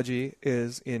analogy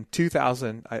is in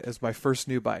 2000, as my first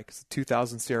new bike, it's a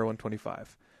 2000 CR125. I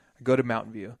go to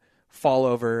Mountain View. Fall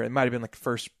over. It might have been like the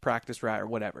first practice ride or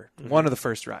whatever. Mm-hmm. One of the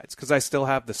first rides, because I still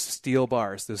have the steel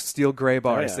bars, the steel gray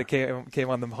bars that came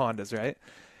on the Hondas, right?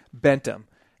 Bent them.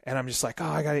 And I'm just like,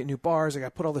 I got 8 new bars. I got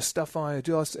to put all this stuff on. I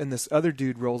do all this. And this other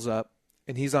dude rolls up,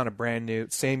 and he's on a brand new,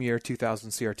 same year, 2000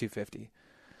 CR250.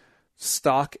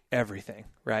 Stock everything,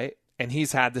 right? And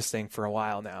he's had this thing for a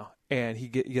while now. And he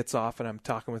gets off, and I'm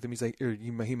talking with him. He's like,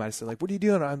 he might have said, like, what are you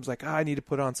doing? I was like, I need to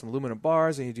put on some aluminum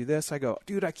bars. I need to do this. I go,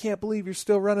 dude, I can't believe you're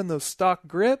still running those stock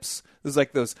grips. There's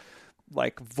like those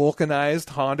like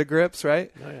vulcanized Honda grips,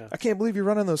 right? Oh, yeah. I can't believe you're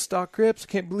running those stock grips.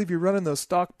 I can't believe you're running those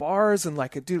stock bars. And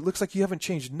like, dude, it looks like you haven't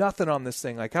changed nothing on this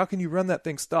thing. Like, how can you run that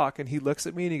thing stock? And he looks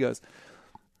at me and he goes,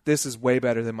 this is way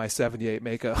better than my 78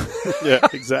 Mako. Yeah,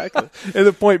 exactly. And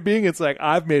the point being, it's like,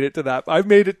 I've made it to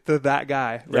that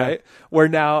guy, right? Yeah. Where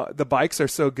now the bikes are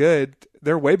so good,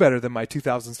 they're way better than my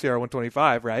 2000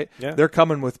 CR125, right? Yeah. They're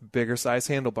coming with bigger size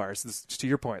handlebars. This, to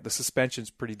your point, the suspension's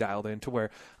pretty dialed in to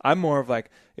where I'm more of like,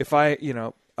 if I,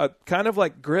 kind of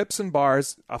like grips and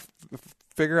bars, I'll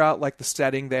figure out like the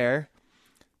setting there.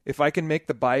 If I can make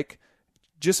the bike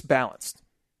just balanced.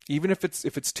 Even if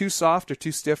it's too soft or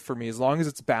too stiff for me, as long as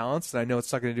it's balanced, and I know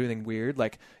it's not going to do anything weird,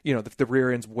 like, the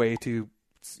rear end's way too,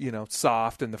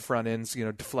 soft and the front end's,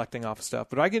 deflecting off of stuff.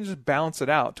 But I can just balance it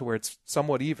out to where it's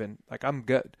somewhat even. Like, I'm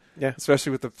good. Yeah.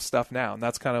 Especially with the stuff now. And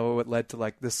that's kind of what led to,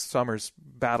 like, this summer's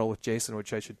battle with Jason,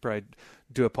 which I should probably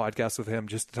do a podcast with him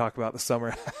just to talk about the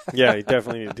summer. Yeah, you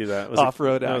definitely need to do that.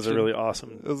 Off-road action. That was a really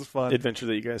awesome adventure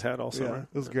that you guys had all summer. Yeah,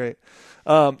 it was great.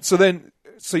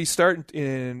 So you start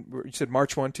in, you said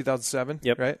March 1, 2007,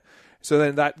 yep. Right? So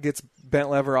then that gets bent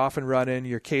lever off and running.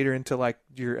 You're catering to like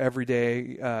your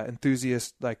everyday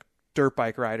enthusiast, like dirt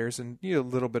bike riders, and a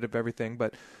little bit of everything.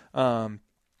 But and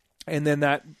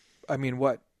then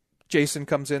Jason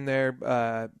comes in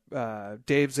there,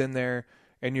 Dave's in there,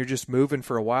 and you're just moving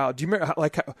for a while. Do you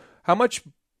remember how much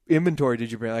inventory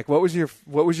did you bring? Like, what was your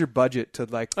budget to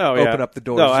open up the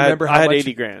doors? No, Do you remember how I had much?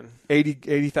 $80,000.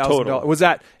 $80,000. Was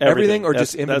that everything or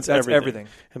just that's everything?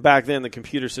 And back then, the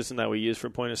computer system that we used for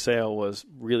point of sale was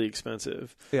really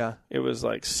expensive. Yeah, it was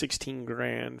like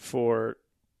 $16,000 for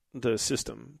the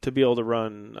system to be able to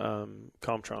run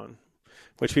Comtron,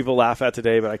 which people laugh at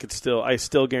today. But I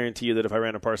still guarantee you that if I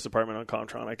ran a parts department on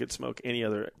Comtron, I could smoke any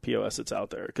other POS that's out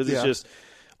there because it's just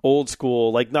old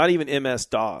school, like not even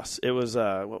MS-DOS. It was,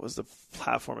 what was the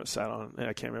platform it sat on?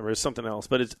 I can't remember. It's something else,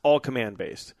 but it's all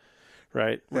command-based,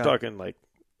 right? We're talking like,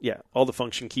 all the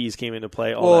function keys came into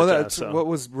play. What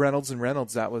was Reynolds and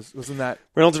Reynolds? Wasn't that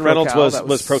Reynolds and Reynolds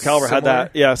was Pro Caliber had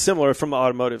that. Yeah, similar from the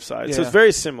automotive side. Yeah. So it's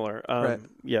very similar. Right.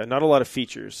 Yeah, not a lot of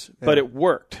features, but it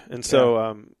worked. And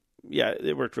so,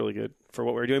 it worked really good for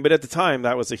what we were doing. But at the time,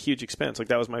 that was a huge expense. Like,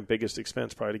 that was my biggest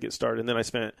expense probably to get started. And then I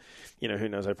spent, who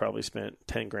knows, I probably spent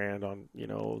 $10,000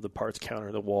 on, the parts counter,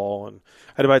 the wall, and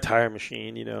I had to buy a tire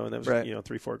machine, and that was,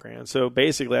 $3-4 grand. So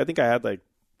basically, I think I had like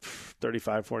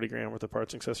 $35-40 grand worth of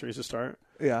parts and accessories to start.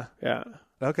 Yeah.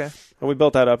 Okay. And we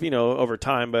built that up, over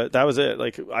time, but that was it.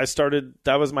 Like, I started,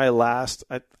 that was my last,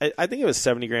 I think it was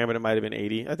 70 grand, but it might have been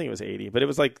 80. I think it was 80, but it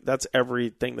was like, that's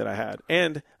everything that I had.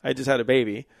 And I just had a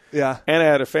baby. Yeah. And I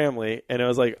had a family, and it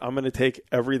was like, I'm going to take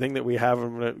everything that we have, and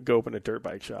I'm going to go open a dirt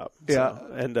bike shop. Yeah. So,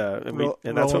 and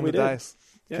that's what we did. Dice.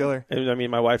 Yeah. Killer. And I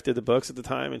mean, my wife did the books at the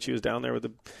time, and she was down there with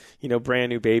a, brand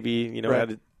new baby.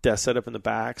 Had a desk set up in the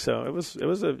back, so it was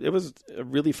a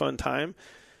really fun time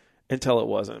until it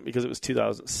wasn't, because it was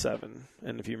 2007,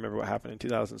 and if you remember what happened in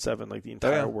 2007, like the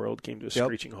entire world came to a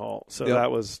screeching halt. So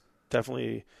that was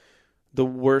definitely the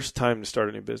worst time to start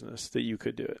a new business that you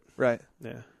could do it. Right.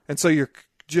 Yeah. And so you're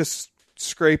just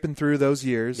scraping through those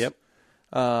years. Yep.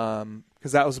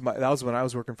 Because that was when I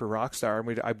was working for Rockstar,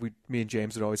 and me and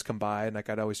James would always come by, and like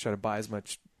I'd always try to buy as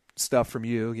much stuff from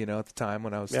you, at the time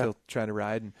when I was still trying to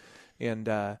ride,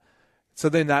 and so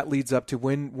then that leads up to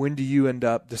when do you end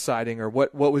up deciding, or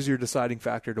what was your deciding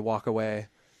factor to walk away?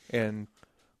 And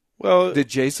did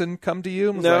Jason come to you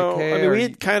and was like, hey, I mean, we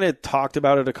had kind of talked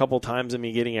about it a couple times of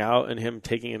me getting out and him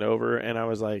taking it over, and I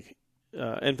was like,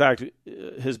 in fact,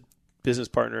 his business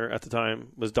partner at the time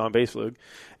was Don Baseflug,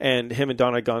 and him and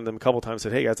Don had gone to them a couple times,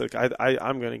 said, hey guys, like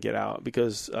I'm going to get out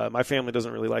because my family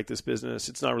doesn't really like this business.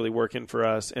 It's not really working for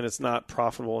us, and it's not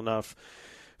profitable enough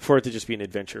for it to just be an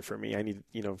adventure for me. I need,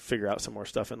 figure out some more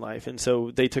stuff in life. And so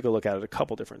they took a look at it a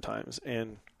couple different times,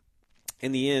 and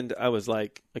in the end, I was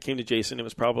like, I came to Jason. It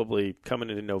was probably coming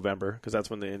into November, because that's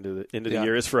when the end of the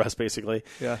year is for us, basically.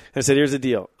 Yeah. And I said, here's the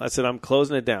deal. I said, I'm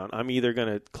closing it down. I'm either going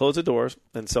to close the doors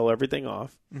and sell everything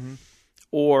off,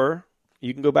 or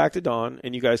you can go back to Don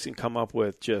and you guys can come up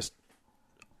with just,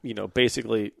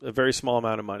 basically a very small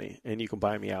amount of money, and you can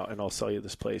buy me out, and I'll sell you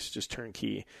this place just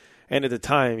turnkey. And at the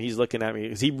time, he's looking at me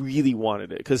because he really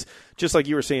wanted it. Because just like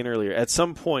you were saying earlier, at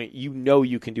some point, you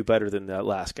can do better than that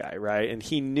last guy, right? And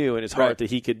he knew in his heart that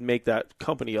he could make that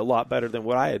company a lot better than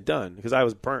what I had done, because I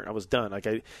was burnt. I was done.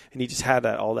 And he just had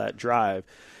all that drive.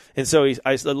 And so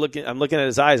I'm looking at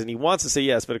his eyes, and he wants to say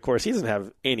yes, but of course he doesn't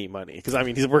have any money, because I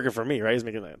mean he's working for me, right? He's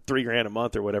making like $3,000 a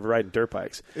month or whatever, riding dirt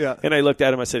bikes. Yeah. And I looked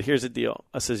at him. I said, "Here's the deal."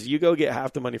 I says, "You go get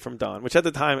half the money from Don," which at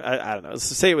the time I don't know. Let's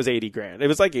say it was $80,000. It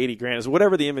was like $80,000. It was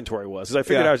whatever the inventory was, because I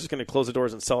figured I was just going to close the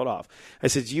doors and sell it off. I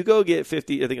said, "You go get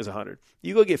 50. I think it was 100.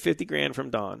 You go get $50,000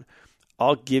 from Don.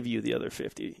 I'll give you the other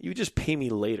 50. You just pay me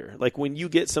later. Like when you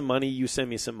get some money, you send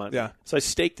me some money." Yeah. So I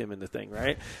staked him in the thing,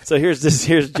 right? So here's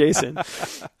Jason.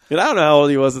 And I don't know how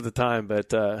old he was at the time,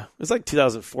 but it was like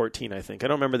 2014, I think. I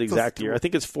don't remember the exact year. I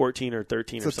think it's 14 or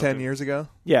 13 or something. 10 years ago?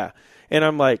 Yeah. And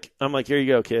I'm like, here you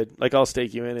go, kid. Like, I'll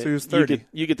stake you in it. So he was 30.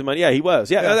 You get the money. Yeah, he was.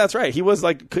 Yeah, that's right. He was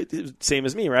like same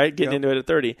as me, right? Getting into it at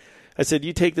 30. I said,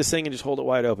 you take this thing and just hold it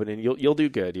wide open, and you'll do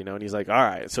good, And he's like, all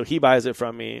right. So he buys it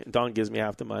from me. Don gives me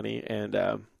half the money, and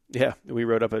we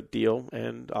wrote up a deal,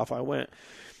 and off I went.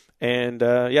 And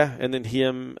and then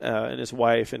him and his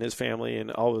wife and his family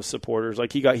and all his supporters,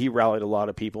 like he rallied a lot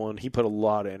of people, and he put a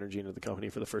lot of energy into the company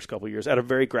for the first couple of years at a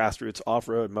very grassroots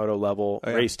off-road moto level,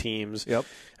 race teams. Yep.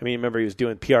 I mean, remember he was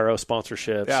doing PRO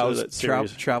sponsorships. Yeah, I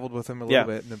was traveled with him a little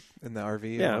bit in the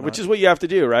RV. Yeah, which is what you have to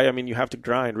do, right? I mean, you have to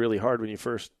grind really hard when you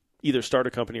first either start a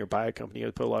company or buy a company. You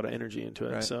have to put a lot of energy into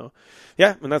it. Right. So,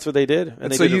 and that's what they did.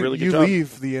 And they so did a really good job. You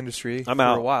leave the industry for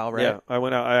a while, right? Yeah, I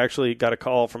went out. I actually got a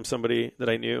call from somebody that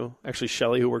I knew, actually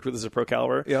Shelly, who worked with us at Pro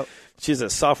Caliber. Yep. She's a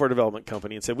software development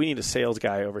company, and said, we need a sales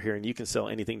guy over here, and you can sell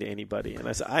anything to anybody. And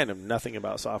I said, I know nothing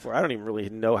about software. I don't even really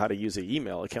know how to use an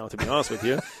email account, to be honest with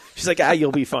you. She's like,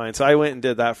 you'll be fine. So I went and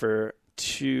did that for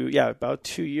about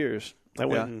 2 years. I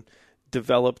went and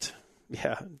developed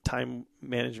time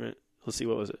management. Let's see,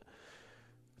 what was it?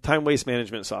 Time waste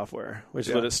management software, which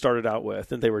is what it started out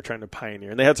with, and they were trying to pioneer.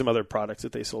 And they had some other products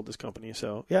that they sold this company.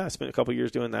 So I spent a couple of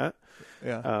years doing that.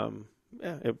 Yeah.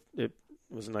 It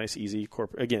was a nice, easy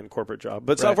corporate job.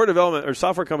 But software development or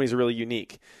software companies are really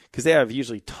unique because they have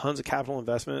usually tons of capital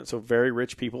investment. So very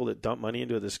rich people that dump money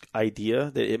into this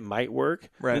idea that it might work,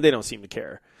 and they don't seem to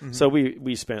care. Mm-hmm. So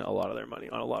we spent a lot of their money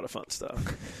on a lot of fun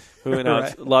stuff. We went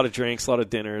out, a lot of drinks, a lot of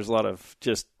dinners, a lot of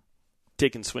just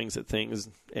taking swings at things,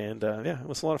 and it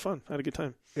was a lot of fun. I had a good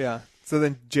time. Yeah. So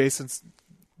then Jason's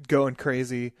going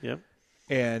crazy. Yep.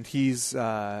 And he's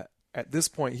at this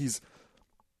point he's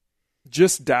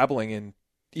just dabbling in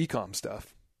e-com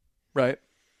stuff, right?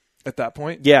 At that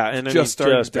point, and just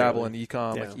starting to dabble in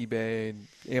e-com, like eBay and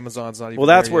Amazon's not even. Well,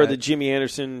 that's there where yet. the Jimmy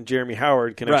Anderson, Jeremy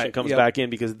Howard connection comes back in,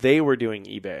 because they were doing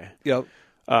eBay. Yep.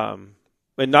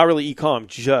 But not really e-com,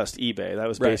 just eBay. That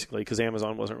was basically because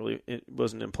Amazon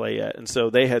wasn't in play yet, and so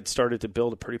they had started to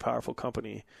build a pretty powerful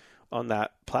company on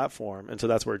that platform, and so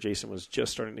that's where Jason was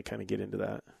just starting to kind of get into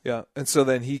that. Yeah, and so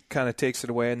then he kind of takes it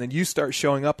away, and then you start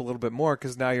showing up a little bit more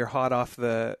because now you're hot off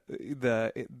the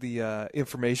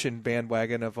information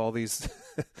bandwagon of all these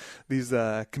these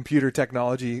computer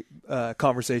technology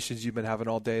conversations you've been having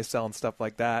all day, selling stuff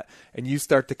like that, and you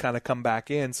start to kind of come back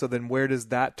in. So then where does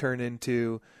that turn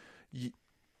into?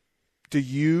 Do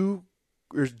you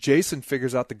Jason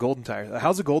figures out the Golden Tire.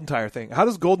 How's the Golden Tire thing? How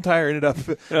does Golden Tire ended up?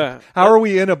 How are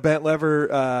we in a bent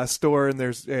lever store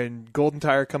and Golden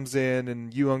Tire comes in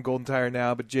and you own Golden Tire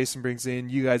now, but Jason brings in,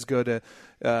 you guys go to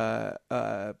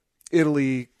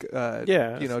Italy,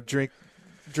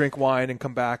 drink wine and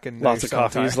come back and lots of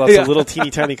coffees, lots of little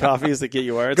teeny tiny coffees that get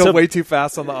you wired. Go way too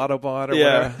fast on the Autobahn or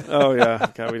whatever. Oh yeah.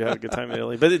 God, we'd had a good time in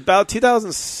Italy. But about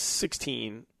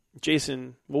 2016,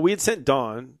 Jason, we had sent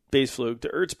Don Baseflug to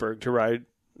Erzberg to ride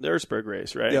the Erzberg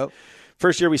race, right? Yep.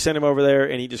 First year we sent him over there,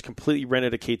 and he just completely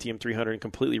rented a KTM 300 and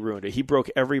completely ruined it. He broke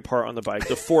every part on the bike,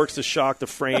 the forks, the shock, the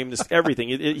frame, everything.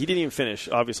 He didn't even finish,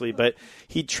 obviously, but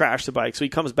he trashed the bike. So he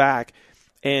comes back,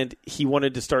 and he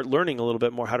wanted to start learning a little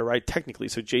bit more how to ride technically.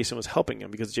 So Jason was helping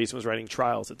him because Jason was riding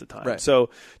trials at the time. Right.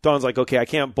 So Don's like, okay, I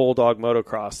can't bulldog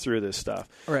motocross through this stuff.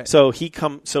 Right. So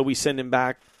so we send him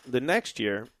back the next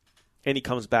year, and he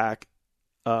comes back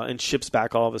and ships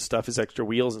back all of his stuff, his extra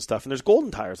wheels and stuff. And there's Golden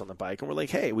Tires on the bike. And we're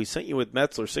like, hey, we sent you with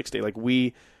Metzler 6-day. Like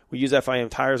we use FIM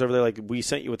tires over there. Like we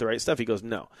sent you with the right stuff. He goes,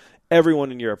 no.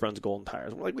 Everyone in Europe runs Golden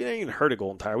Tires. We're like, we haven't even heard of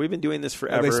Golden Tire. We've been doing this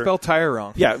forever. They spell tire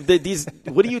wrong. Yeah.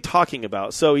 What are you talking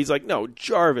about? So he's like, no,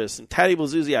 Jarvis and Taddy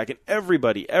Blazuziak and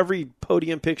everybody, every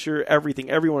podium picture, everything,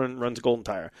 everyone runs Golden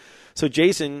Tire. So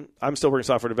Jason, I'm still working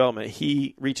software development.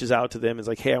 He reaches out to them and is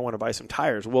like, hey, I want to buy some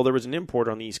tires. Well, there was an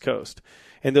importer on the East Coast.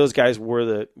 And those guys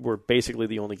were basically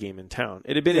the only game in town.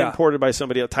 It had been imported by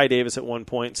somebody else, Ty Davis at one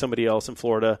point, somebody else in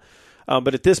Florida.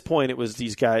 But at this point, it was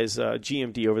these guys,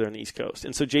 GMD over there on the East Coast.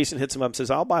 And so Jason hits him up and says,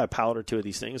 I'll buy a pallet or two of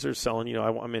these things. They're selling,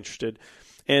 I'm interested.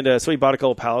 And so he bought a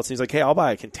couple pallets, and he's like, hey, I'll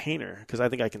buy a container because I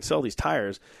think I can sell these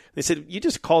tires. They said, you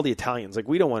just call the Italians. Like,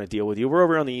 we don't want to deal with you. We're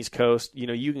over on the East Coast.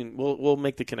 We'll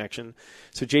make the connection.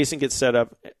 So Jason gets set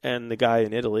up, and the guy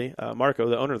in Italy, Marco,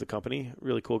 the owner of the company,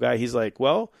 really cool guy, he's like,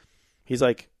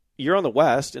 you're on the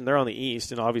West and they're on the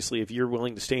East, and obviously if you're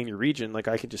willing to stay in your region, like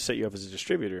I can just set you up as a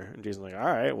distributor. And Jason's like, all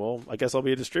right, well, I guess I'll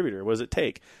be a distributor. What does it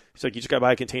take? He's like, you just got to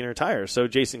buy a container of tires. So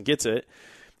Jason gets it,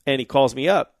 and he calls me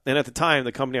up. And at the time,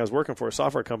 the company I was working for, a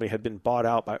software company, had been bought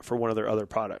out for one of their other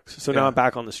products. So now I'm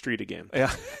back on the street again.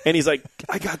 Yeah. And he's like,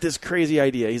 I got this crazy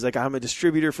idea. He's like, I'm a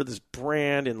distributor for this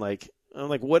brand, and I'm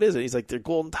like, what is it? He's like, they're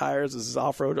Golden Tires. This is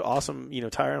off-road, awesome,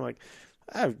 tire. I'm like,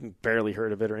 I've barely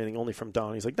heard of it or anything, only from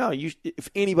Don. He's like, no, if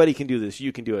anybody can do this,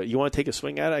 you can do it. You want to take a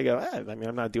swing at it? I go,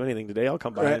 I'm not doing anything today. I'll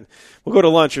come by and we'll go to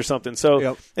lunch or something.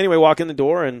 So anyway, walk in the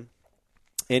door, and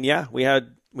yeah, we had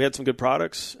some good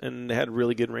products, and they had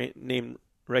really good name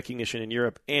recognition in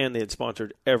Europe, and they had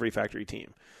sponsored every factory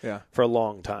team for a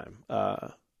long time.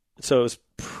 So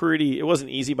it wasn't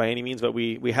easy by any means, but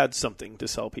we had something to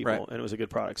sell people, and it was a good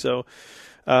product. So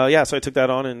so I took that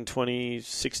on in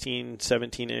 2016,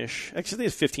 17-ish. Actually, I think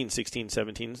it's 15, 16,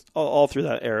 17, all through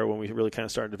that era when we really kind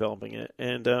of started developing it.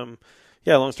 And,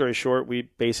 long story short, we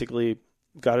basically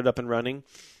got it up and running.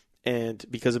 And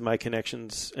because of my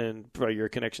connections and probably your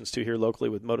connections too here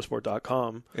locally with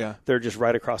motorsport.com, they're just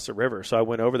right across the river. So I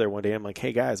went over there one day. I'm like,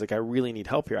 hey, guys, I really need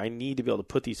help here. I need to be able to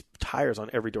put these tires on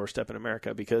every doorstep in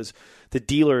America because the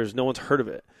dealers, no one's heard of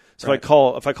it. So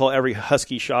if I call every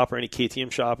Husky shop or any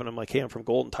KTM shop and I'm like, hey, I'm from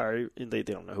Golden Tire, they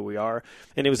don't know who we are.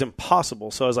 And it was impossible.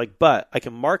 So I was like, but I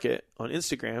can market on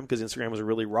Instagram because Instagram was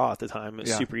really raw at the time. It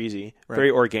was super easy,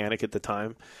 very organic at the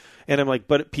time. And I'm like,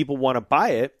 but people want to buy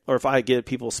it, or if I get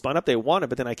people spun up, they want it,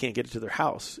 but then I can't get it to their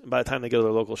house. And by the time they go to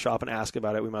their local shop and ask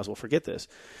about it, we might as well forget this.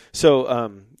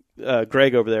 So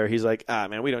Greg over there, he's like,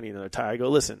 man, we don't need another tire. I go,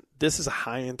 listen, this is a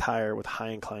high-end tire with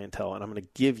high-end clientele, and I'm going to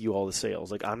give you all the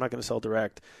sales. Like, I'm not going to sell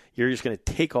direct. You're just going to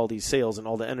take all these sales and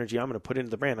all the energy I'm going to put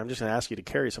into the brand. I'm just going to ask you to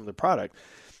carry some of the product.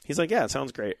 He's like, yeah, it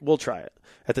sounds great. We'll try it.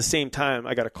 At the same time,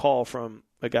 I got a call from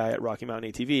a guy at Rocky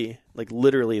Mountain ATV, like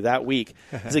literally that week.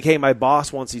 He's like, hey, my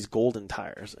boss wants these Golden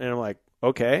tires. And I'm like,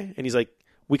 okay. And he's like,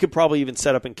 we could probably even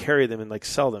set up and carry them and like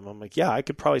sell them. I'm like, yeah, I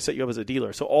could probably set you up as a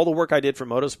dealer. So all the work I did for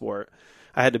Motorsport,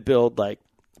 I had to build like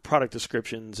product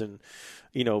descriptions and,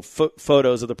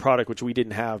 photos of the product, which we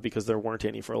didn't have because there weren't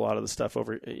any for a lot of the stuff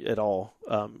over at all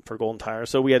for Golden Tire.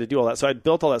 So we had to do all that. So I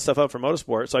built all that stuff up for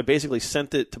Motorsport. So I basically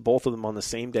sent it to both of them on the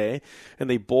same day, and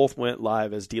they both went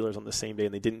live as dealers on the same day,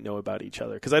 and they didn't know about each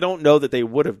other because I don't know that they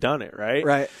would have done it, right?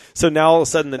 Right. So now all of a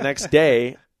sudden the next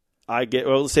day,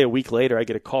 let's say a week later, I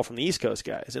get a call from the East Coast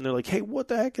guys, and they're like, hey, what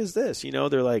the heck is this?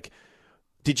 They're like,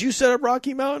 did you set up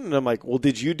Rocky Mountain? And I'm like, well,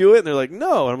 did you do it? And they're like,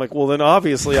 no. And I'm like, well, then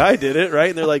obviously I did it, right?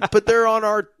 And they're like, but they're on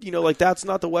our, that's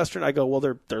not the Western. I go, well,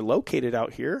 they're located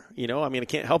out here. I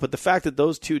can't help it. The fact that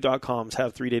those two .coms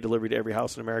have 3-day delivery to every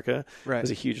house in America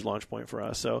was a huge launch point for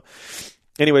us. So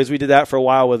anyways, we did that for a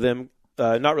while with them,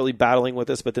 not really battling with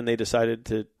us, but then they decided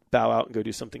to bow out and go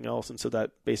do something else. And so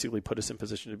that basically put us in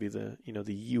position to be the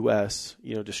U.S.,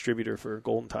 distributor for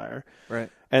Golden Tire. Right.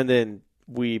 And then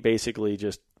we basically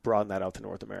just broaden that out to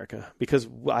North America, because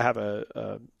I have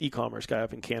a e-commerce guy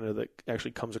up in Canada that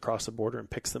actually comes across the border and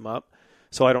picks them up.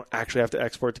 So I don't actually have to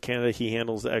export to Canada. He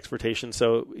handles the exportation.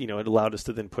 So, it allowed us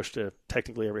to then push to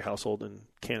technically every household in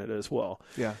Canada as well.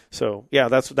 Yeah. So, yeah,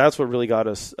 that's what really got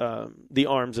us the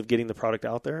arms of getting the product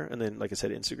out there. And then, like I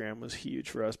said, Instagram was huge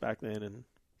for us back then. And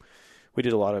we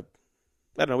did a lot of,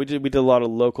 we did a lot of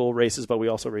local races, but we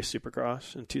also raced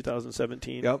Supercross in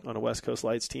 2017 on a West Coast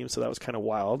Lights team. So that was kind of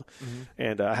wild. Mm-hmm.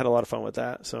 And I had a lot of fun with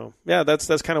that. So, yeah, that's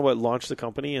kind of what launched the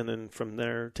company. And then from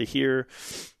there to here,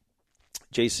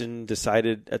 Jason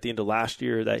decided at the end of last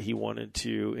year that he wanted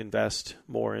to invest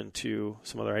more into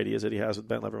some other ideas that he has with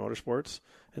Bent Lever Motorsports.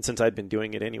 And since I'd been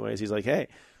doing it anyways, he's like, hey,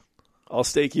 I'll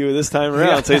stake you this time around.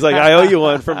 Yeah. So he's like, I owe you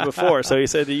one from before. So he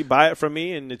said, you buy it from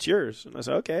me and it's yours. And I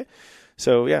said, okay.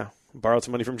 So, yeah, borrowed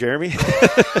some money from Jeremy,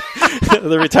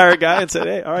 the retired guy, and said,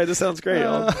 hey, all right, this sounds great.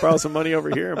 I'll borrow some money over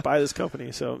here and buy this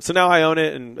company. So now I own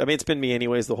it. And, it's been me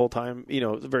anyways the whole time.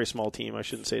 It's a very small team. I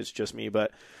shouldn't say it's just me,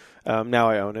 but now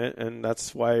I own it, and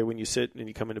that's why when you sit and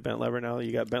you come into Bent Lever now,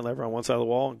 you got Bent Lever on one side of the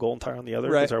wall and Golden Tire on the other,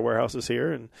 because our warehouse is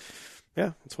here, and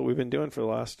yeah, that's what we've been doing for the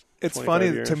last. It's funny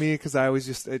years. To me, because I always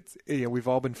just we've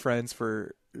all been friends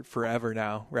for forever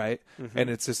now, right? Mm-hmm. And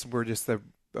it's just we're just a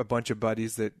bunch of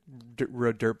buddies that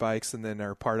rode dirt bikes, and then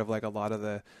are part of like a lot of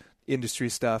the industry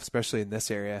stuff, especially in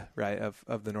this area, right,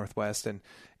 of the Northwest,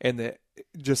 and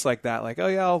just like that, like, oh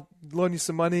yeah, I'll loan you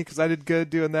some money because I did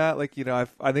good doing that. Like,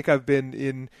 I think I've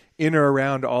been in or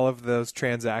around all of those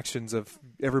transactions of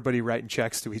everybody writing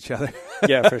checks to each other.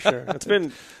 Yeah, for sure. It's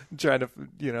been trying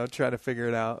to figure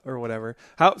it out or whatever.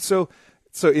 So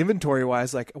inventory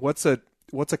wise, like what's a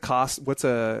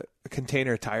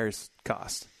container of tires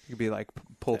cost? You could be like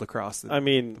pulled across the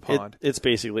pond. It's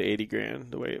basically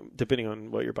 $80,000 the way, depending on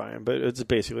what you're buying, but it's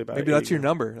basically about maybe that's your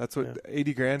number. That's what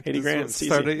 $80,000.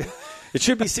 $80,000. It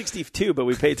should be 62, but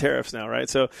we pay tariffs now, right?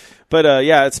 So, but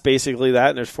it's basically that,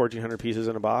 and there's 1,400 pieces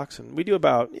in a box, and we do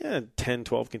about 10,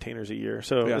 12 containers a year.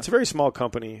 So it's a very small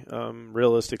company,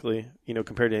 realistically,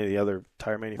 compared to any of the other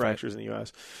tire manufacturers in the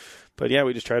U.S. But yeah,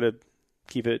 we just try to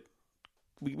keep it.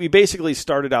 We basically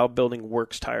started out building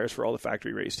works tires for all the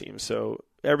factory race teams. So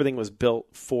everything was built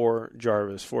for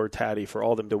Jarvis, for Taddy, for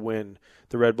all of them to win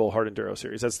the Red Bull Hard Enduro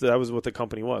Series. That was what the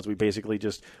company was. We basically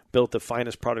just built the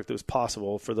finest product that was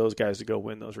possible for those guys to go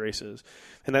win those races.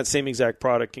 And that same exact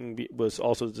product was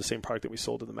also the same product that we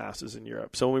sold to the masses in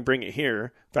Europe. So when we bring it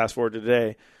here, fast forward to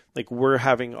today, like we're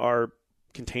having our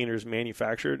containers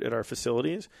manufactured at our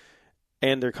facilities,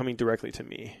 and they're coming directly to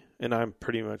me. And I'm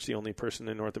pretty much the only person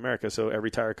in North America. So every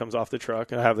tire comes off the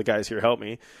truck, and I have the guys here help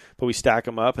me. But we stack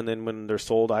them up, and then when they're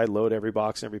sold, I load every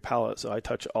box and every pallet. So I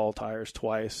touch all tires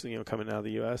twice, coming out of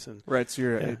the U.S. And right, so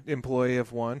you're an employee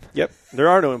of one? Yep. There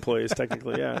are no employees,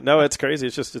 technically, yeah. No, it's crazy.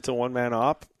 It's a one-man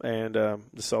op, and the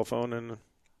cell phone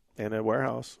and a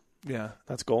warehouse. Yeah,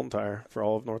 that's Golden Tire for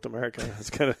all of North America. It's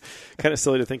kind of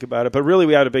silly to think about it, but really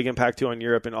we had a big impact too on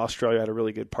Europe. And Australia I had a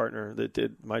really good partner that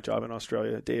did my job in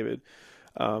Australia, David,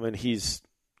 and he's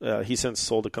since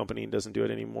sold the company and doesn't do it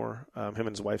anymore. Him and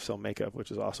his wife sell makeup, which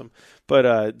is awesome.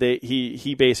 But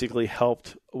he basically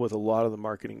helped with a lot of the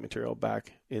marketing material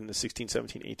back in the 16,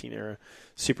 17, 18 era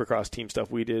Supercross team stuff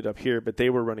we did up here. But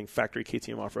they were running factory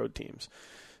KTM off-road teams.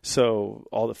 So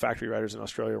all the factory riders in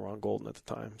Australia were on Golden at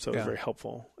the time. So it was very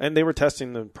helpful. And they were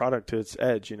testing the product to its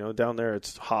edge. Down there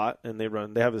it's hot, and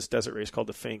they have this desert race called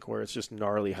the Fink where it's just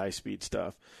gnarly high-speed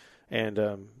stuff. And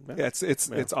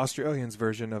it's Australians'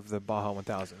 version of the Baja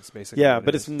 1000s, basically. Yeah,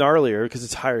 but it's gnarlier because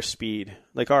it's higher speed.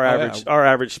 Like our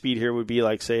average speed here would be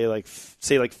like say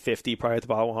 50 probably at the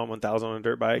Baja 1000 on a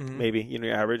dirt bike, maybe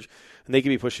your average, and they could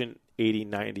be pushing 80,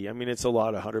 90. It's a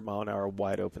lot of 100-mile-an-hour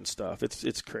wide-open stuff.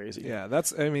 It's crazy. Yeah,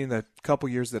 the couple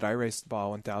years that I raced the Baja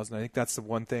 1000, I think that's the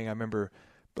one thing I remember,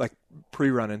 like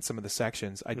pre-running some of the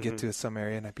sections. I'd get to some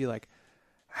area and I'd be like,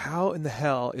 how in the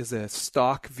hell is a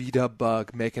stock V-dub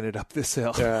bug making it up this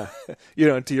hill? Yeah.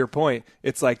 And to your point,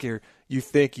 it's like you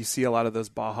see a lot of those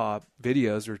Baja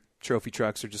videos where trophy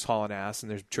trucks are just hauling ass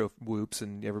and there's trophy whoops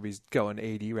and everybody's going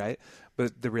 80, right?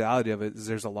 But the reality of it is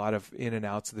there's a lot of in and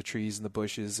outs of the trees and the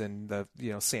bushes and the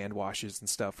sand washes and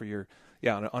stuff where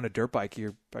you're on a dirt bike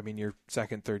you're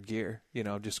second, third gear,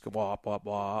 just go wop wop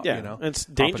wop. Yeah, it's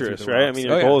dangerous, right?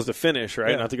 Your goal is to finish,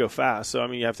 right? Not to go fast. So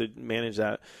you have to manage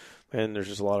that. And there's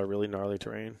just a lot of really gnarly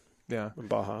terrain. Yeah. In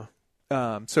Baja.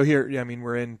 So here,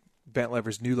 we're in Bent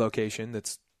Lever's new location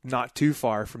that's not too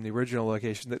far from the original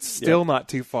location. That's still not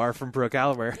too far from Pro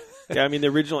Caliber. Yeah, I mean, the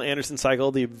original Anderson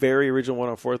cycle, the very original one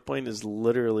on Fourth Point is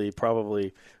literally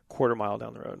probably quarter mile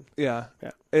down the road. Yeah.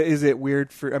 Is it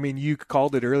weird I mean, you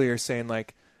called it earlier saying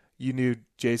like you knew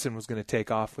Jason was going to take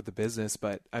off with the business,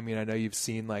 but I mean, I know you've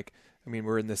seen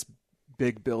we're in this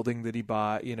big building that he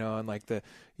bought, and like the,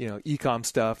 e-com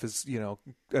stuff is,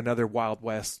 another Wild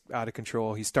West, out of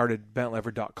control. He started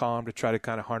bentlever.com to try to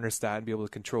kind of harness that and be able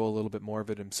to control a little bit more of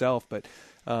it himself. But,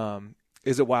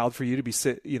 is it wild for you to be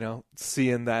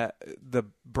seeing that the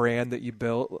brand that you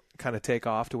built kind of take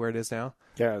off to where it is now?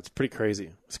 Yeah, it's pretty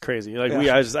crazy. It's crazy. Like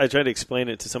I tried to explain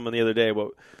it to someone the other day, but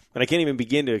I can't even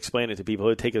begin to explain it to people. It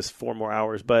would take us 4 more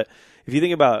hours. But if you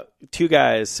think about 2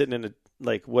 guys sitting in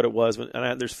like what it was,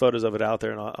 there's photos of it out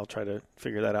there, and I'll try to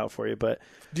figure that out for you. But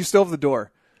do you still have the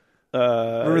door?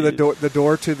 Remember the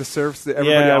door to the service that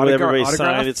everybody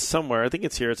signed? It's somewhere. I think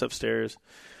it's here. It's upstairs.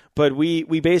 But we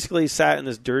basically sat in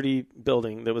this dirty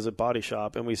building that was a body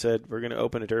shop, and we said we're going to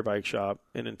open a dirt bike shop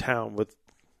in town with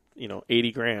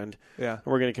 $80,000. Yeah, and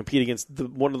we're going to compete against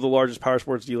one of the largest power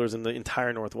sports dealers in the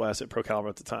entire Northwest at Pro Caliber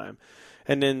at the time.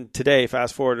 And then today,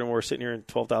 fast forward, and we're sitting here in a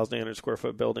 12,800 square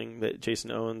foot building that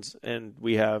Jason owns, and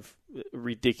we have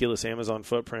ridiculous Amazon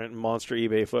footprint, monster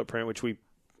eBay footprint, which we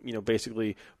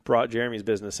basically brought Jeremy's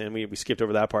business in. We skipped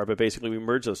over that part, but basically we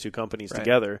merged those 2 companies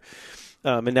together.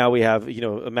 And now we have,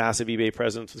 a massive eBay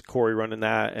presence with Corey running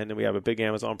that. And then we have a big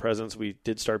Amazon presence. We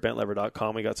did start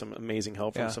bentlever.com. We got some amazing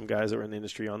help from some guys that were in the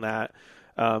industry on that.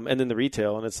 And then the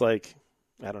retail, and it's like,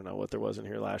 I don't know what there was in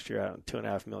here last year.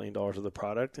 $2.5 million of the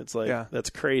product. It's like,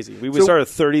 that's crazy. We started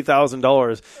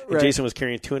 $30,000 and Jason was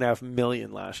carrying $2.5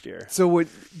 million last year. So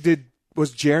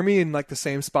was Jeremy in like the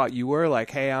same spot you were?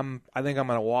 Like, hey, I think I'm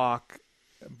going to walk,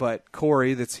 but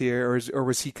Corey that's here, or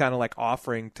was he kind of like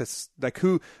offering to, like,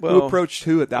 who approached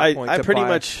who at that point? I pretty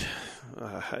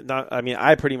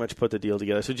much put the deal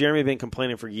together. So Jeremy had been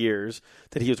complaining for years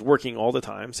that he was working all the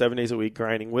time, 7 days a week,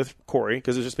 grinding with Corey,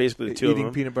 because it was just basically the 2 of them.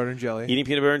 Eating peanut butter and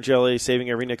jelly, saving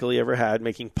every nickel he ever had,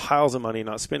 making piles of money,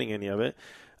 not spending any of it.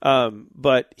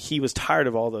 But he was tired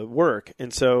of all the work.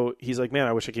 And so he's like, man,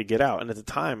 I wish I could get out. And at the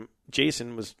time,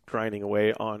 Jason was grinding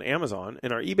away on Amazon,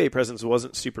 and our eBay presence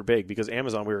wasn't super big because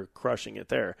Amazon, we were crushing it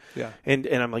there. Yeah. And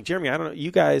I'm like, Jeremy, I don't know. You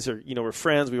guys are, we're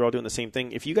friends. We were all doing the same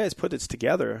thing. If you guys put this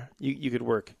together, you could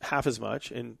work half as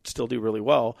much and still do really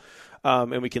well.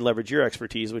 And we can leverage your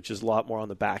expertise, which is a lot more on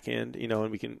the back end, and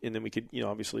then we could,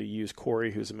 obviously use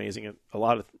Corey, who's amazing at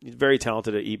very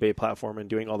talented at eBay platform and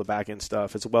doing all the back end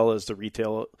stuff, as well as the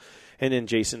retail. And then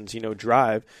Jason's,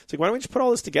 drive. It's like, why don't we just put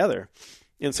all this together?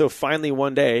 And so finally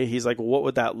one day he's like, well, what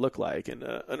would that look like? And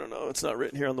I don't know. It's not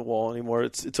written here on the wall anymore.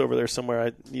 It's over there somewhere.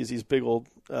 I use these big old,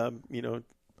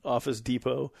 Office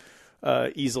Depot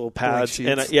easel pads.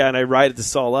 And I write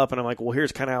this all up, and I'm like, well,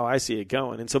 here's kind of how I see it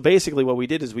going. And so basically what we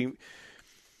did is we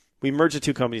merged the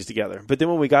 2 companies together. But then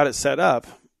when we got it set up,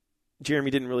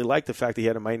 Jeremy didn't really like the fact that he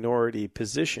had a minority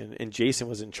position and Jason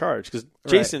was in charge, because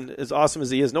Jason, as awesome as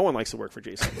he is, no one likes to work for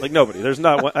Jason. Like, nobody. There's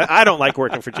not one. I don't like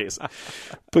working for Jason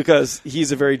because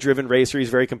he's a very driven racer. He's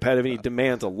very competitive, and he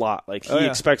demands a lot. Like, he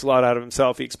expects a lot out of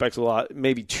himself. He expects a lot,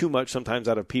 maybe too much sometimes,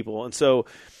 out of people. And so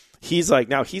he's like,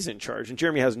 now he's in charge, and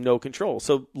Jeremy has no control.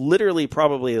 So literally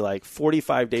probably like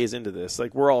 45 days into this,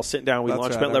 like, we're all sitting down. We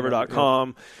launched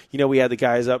bentlever.com. Yeah. We had the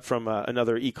guys up from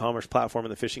another e-commerce platform in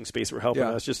the fishing space who were helping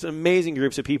us. Just amazing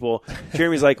groups of people.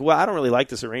 Jeremy's like, well, I don't really like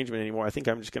this arrangement anymore. I think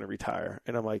I'm just going to retire.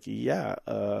 And I'm like,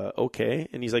 okay.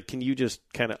 And he's like, can you just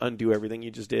kind of undo everything you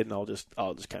just did, and I'll just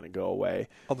kind of go away.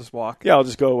 I'll just walk. Yeah, I'll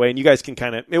just go away. And you guys can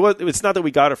kind of, it's not that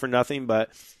we got it for nothing, but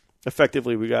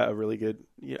effectively we got a really good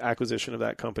acquisition of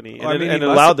that company, and it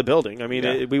allowed the building. I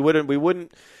mean, we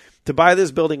wouldn't to buy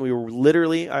this building. We were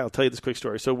literally, I'll tell you this quick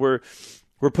story. So we're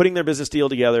putting their business deal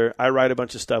together. I write a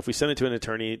bunch of stuff. We send it to an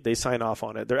attorney. They sign off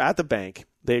on it. They're at the bank.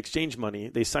 They exchange money.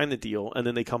 They sign the deal, and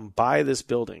then they come buy this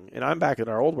building. And I'm back at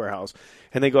our old warehouse,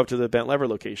 and they go up to the Bent Lever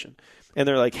location. And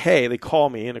they're like, hey, they call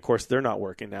me. And, of course, they're not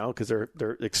working now because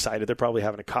they're excited. They're probably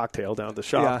having a cocktail down at the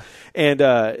shop. Yeah.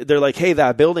 And they're like, hey,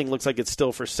 that building looks like it's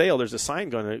still for sale. There's a sign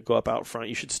going to go up out front.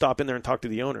 You should stop in there and talk to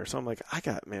the owner. So I'm like, I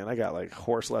got like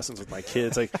horse lessons with my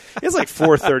kids. Like, it's like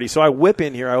 4:30. So I whip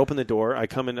in here. I open the door. I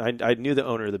come in. I knew the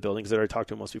owner of the building because I already talked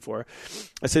to him once before.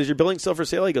 I said, is your building still for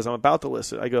sale? He goes, I'm about to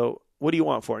list it. I go, what do you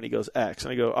want for it? And he goes, X.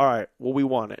 And I go, all right, well, we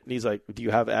want it. And he's like, do you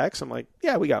have X? I'm like,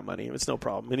 yeah, we got money. It's no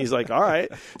problem. And he's like, all right.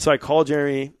 So I call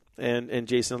Jeremy and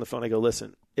Jason on the phone. I go,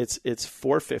 listen, It's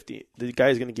 4:50. The guy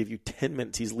is going to give you 10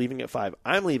 minutes. He's leaving at 5.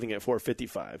 I'm leaving at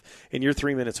 4:55, and you're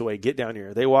 3 minutes away. Get down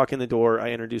here. They walk in the door.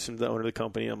 I introduce him to the owner of the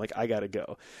company. I'm like, I got to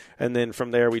go. And then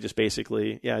from there, we just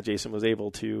basically, Jason was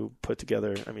able to put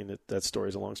together. I mean, that story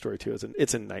is a long story too.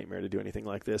 It's a nightmare to do anything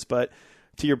like this. But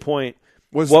to your point,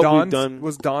 was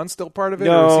Don still part of it,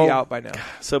 no, or is he out by now?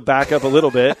 So back up a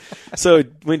little bit. So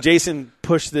when Jason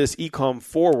pushed this e-com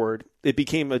forward, it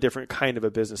became a different kind of a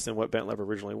business than what Bent Lever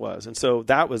originally was. And so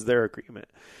that was their agreement.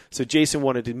 So Jason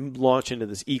wanted to launch into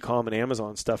this e-com and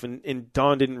Amazon stuff. And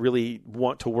Don didn't really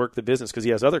want to work the business because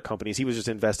he has other companies. He was just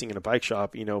investing in a bike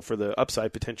shop, for the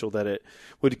upside potential that it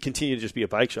would continue to just be a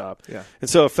bike shop. Yeah. And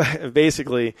so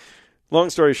basically, long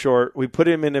story short, we put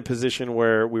him in a position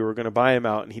where we were going to buy him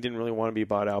out, and he didn't really want to be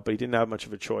bought out, but he didn't have much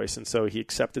of a choice. And so he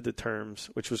accepted the terms,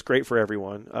 which was great for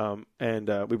everyone. And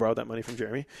we borrowed that money from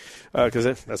Jeremy because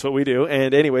that's what we do.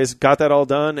 And anyways, got that all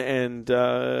done and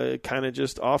kind of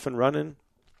just off and running.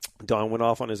 Don went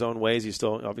off on his own ways. He's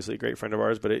still obviously a great friend of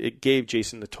ours, but it gave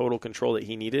Jason the total control that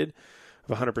he needed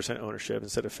of 100% ownership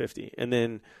instead of 50. And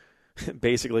then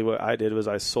basically what I did was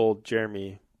I sold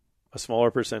Jeremy a smaller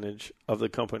percentage of the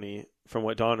company from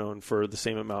what Don owned for the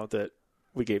same amount that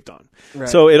we gave Don. Right.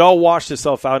 So it all washed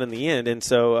itself out in the end. And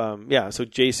so, so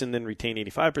Jason then retained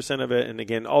 85% of it. And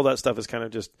again, all that stuff is kind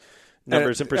of just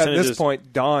numbers and percentages. At this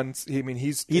point, Don's,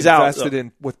 he's invested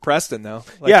in with Preston though.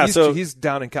 He's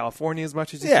down in California as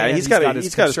much as he can. He's got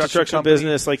his construction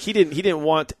business. Like he didn't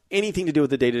want anything to do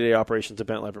with the day-to-day operations of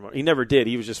Bent Lever Motor. He never did.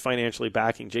 He was just financially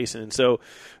backing Jason. And so,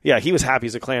 he was happy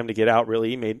as a clam to get out.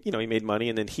 Really, he made money,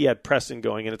 and then he had Preston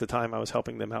going. And at the time, I was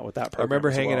helping them out with that program. I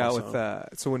remember hanging out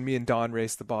with. So when me and Don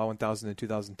raced the Ball 1000 in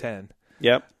 2010.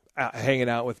 Yep. Hanging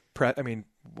out with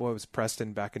what was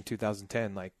Preston back in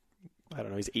 2010? Like, I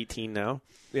don't know. He's 18 now.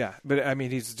 Yeah, but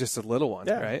he's just a little one,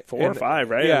 right? 4 or 5,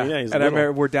 right? Yeah, he's and I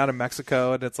remember we're down in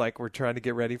Mexico, and it's like we're trying to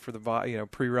get ready for the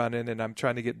pre-running, and I'm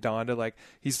trying to get Don to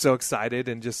he's so excited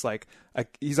and just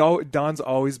Don's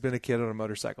always been a kid on a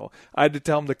motorcycle. I had to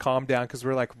tell him to calm down because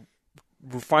we're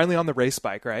finally on the race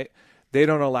bike, right? They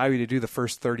don't allow you to do the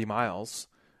first 30 miles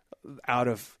out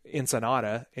of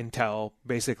Ensenada until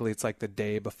basically it's like the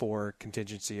day before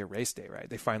contingency or race day, right?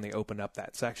 They finally open up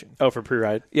that section. Oh, for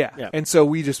pre-ride? Yeah. And so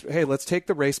we just, hey, let's take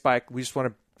the race bike. We just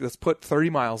let's put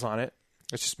 30 miles on it.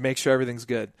 Let's just make sure everything's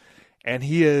good. And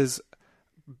he is,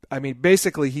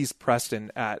 basically he's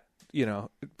Preston at,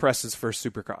 Preston's first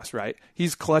Supercross, right?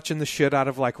 He's clutching the shit out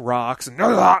of rocks and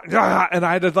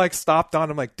I had to stop Don.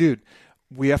 I'm like, dude,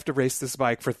 we have to race this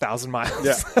bike for 1,000 miles.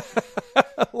 Yeah.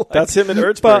 That's him in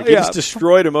Ertzberg. He just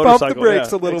destroyed a motorcycle. Bump the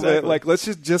brakes a little bit. Let's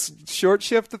just short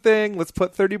shift the thing. Let's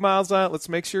put 30 miles on it. Let's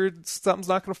make sure something's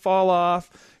not going to fall off,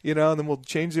 and then we'll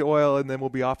change the oil and then we'll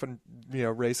be off and,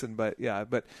 racing. But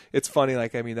it's funny.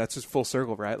 That's just full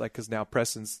circle, right? Because now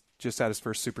Preston's just had his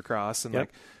first Supercross and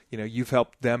you've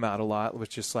helped them out a lot,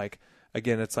 which just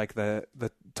again, it's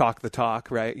the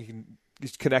talk, right? You can,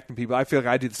 just connecting people. I feel like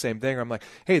I do the same thing. Where I'm like,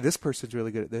 hey, this person's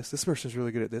really good at this. This person's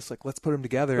really good at this. Let's put them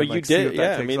together. But you did,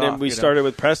 yeah. And we started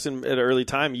with Preston at an early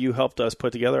time. You helped us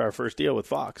put together our first deal with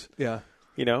Fox. Yeah.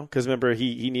 Because remember,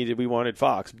 we wanted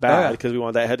Fox bad because we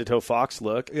wanted that head-to-toe Fox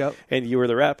look. Yep. And you were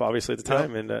the rep, obviously, at the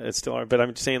time, and it's still are. But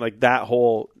I'm just saying, that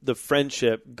the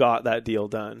friendship got that deal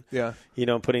done. Yeah.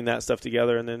 Putting that stuff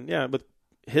together. And then, but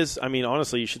his,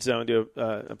 honestly, you should sit down and do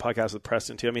a podcast with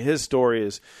Preston, too. His story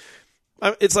is,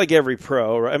 it's like every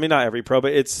pro, right? Not every pro,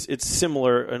 but it's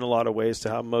similar in a lot of ways to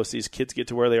how most of these kids get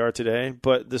to where they are today.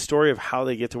 But the story of how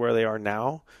they get to where they are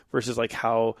now versus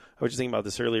how I was just thinking about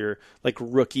this earlier,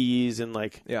 rookies and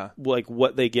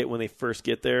what they get when they first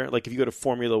get there. If you go to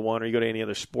Formula One or you go to any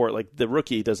other sport, the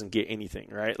rookie doesn't get anything,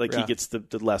 right? He gets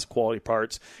the less quality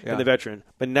parts and the veteran.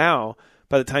 But now,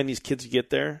 by the time these kids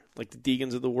get there, the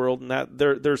Degans of the world and that,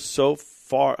 they're so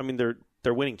far.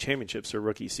 They're winning championships their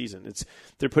rookie season.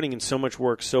 They're putting in so much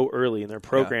work so early in their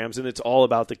programs, and it's all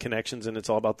about the connections and it's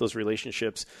all about those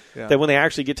relationships. Yeah. That when they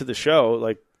actually get to the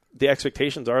show, the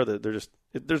expectations are that they're just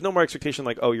there's no more expectation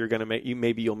you're going to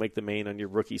maybe you'll make the main on your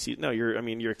rookie season. No,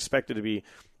 you're expected to be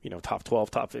top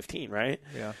 12, top 15, right?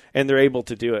 Yeah. And they're able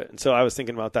to do it. And so I was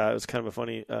thinking about that. It was kind of a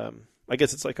funny. I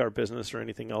guess it's our business or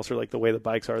anything else, or the way the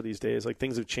bikes are these days.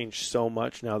 Things have changed so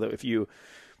much now that if you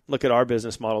look at our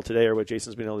business model today, or what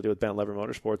Jason's been able to do with Bent Lever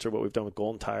Motorsports, or what we've done with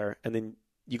Golden Tire, and then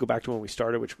you go back to when we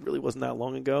started, which really wasn't that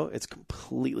long ago, it's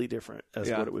completely different as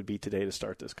what it would be today to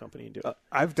start this company and do it.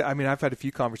 I've had a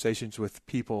few conversations with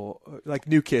people,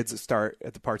 new kids that start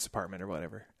at the parts department or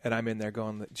whatever, and I'm in there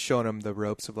showing them the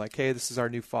ropes of hey, this is our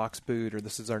new Fox boot, or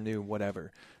this is our new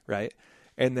whatever, right?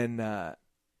 And then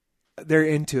they're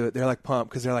into it. They're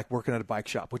pumped because they're working at a bike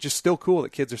shop, which is still cool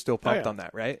that kids are still pumped on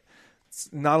that, right?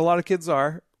 not a lot of kids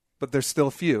are, but there's still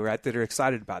a few, right, that are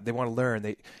excited about it. They want to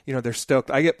learn. They're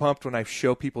stoked. I get pumped when I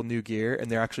show people new gear,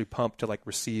 and they're actually pumped to like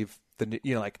receive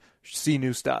see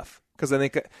new stuff. Because I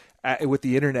think with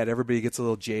the internet, everybody gets a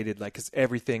little jaded, like, because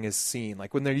everything is seen.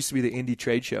 Like when there used to be the indie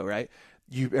trade show, right?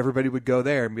 Everybody would go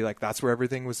there and be like, that's where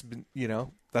everything was,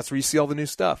 that's where you see all the new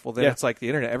stuff. Well, then it's like the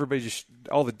internet. Everybody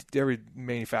every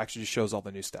manufacturer just shows all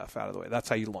the new stuff out of the way. That's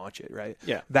how you launch it, right?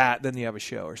 Yeah. Then you have a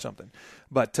show or something.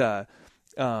 But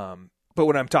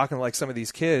when I'm talking to like some of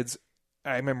these kids,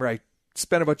 I remember I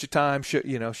spent a bunch of time,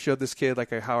 showed this kid like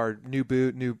how our new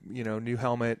boot, new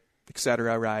helmet,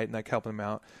 etc. Right, and like helping them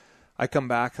out. I come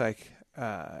back like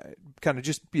kind of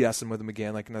just BSing with him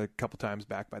again, like another couple times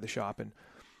back by the shop, and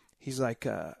he's like,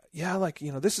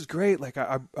 this is great. Like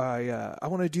I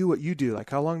want to do what you do. Like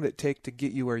how long did it take to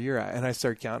get you where you're at? And I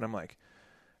started counting. I'm like,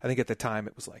 I think at the time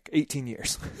it was like 18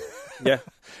 years. Yeah.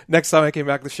 Next time I came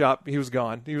back to the shop, he was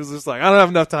gone. He was just like, I don't have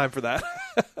enough time for that.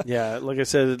 Yeah. Like I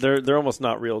said, they're almost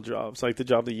not real jobs. Like the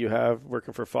job that you have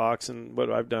working for Fox and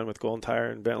what I've done with Golden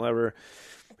Tire and Bent Lever,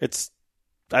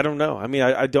 I don't know. I mean,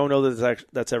 I don't know that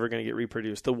that's ever going to get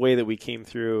reproduced the way that we came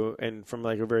through and from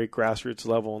like a very grassroots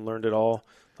level and learned it all.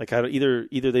 Like either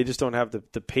they just don't have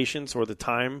the patience or the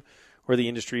time, or the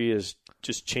industry has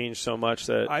just changed so much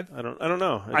that I don't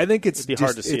know. I think it'd be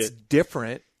hard to see. It's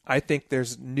different. I think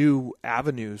there's new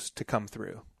avenues to come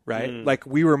through, right? Like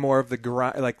we were more of the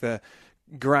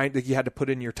grind that you had to put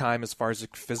in your time as far as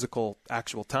physical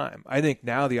actual time. I think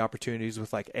now the opportunities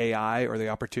with like AI or the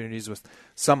opportunities with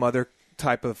some other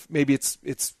type of, maybe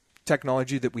it's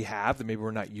technology that we have that maybe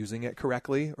we're not using it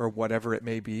correctly or whatever it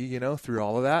may be, through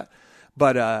all of that.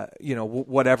 But,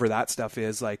 whatever that stuff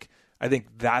is, like, I think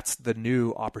that's the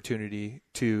new opportunity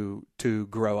to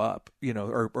grow up,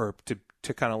 or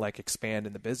to kind of like expand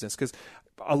in the business. Because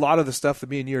a lot of the stuff that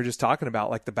me and you are just talking about,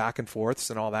 like the back and forths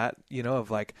and all that, of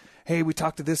like, hey, we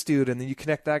talked to this dude and then you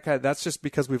connect that guy. That's just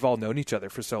because we've all known each other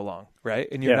for so long, right?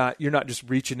 And you're not just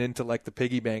reaching into like the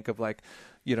piggy bank of like,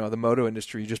 the moto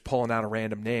industry, just pulling out a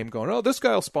random name going, oh, this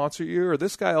guy will sponsor you or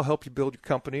this guy will help you build your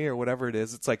company or whatever it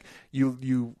is. It's like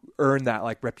you earn that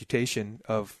like reputation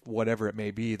of whatever it may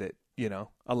be that,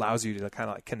 allows you to kind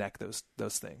of like connect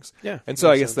those things. Yeah. And so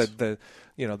I guess that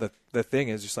the thing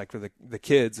is just like for the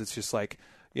kids, it's just like,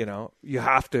 you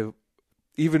have to,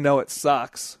 even though it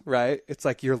sucks, right? It's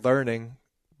like you're learning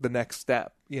the next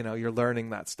step, you're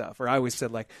learning that stuff. Or I always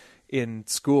said like in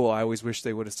school, I always wish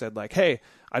they would have said like, hey,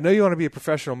 I know you want to be a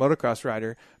professional motocross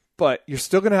rider, but you're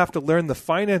still going to have to learn the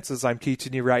finances I'm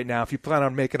teaching you right now if you plan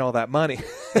on making all that money.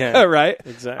 Yeah, right?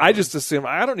 Exactly. I just assume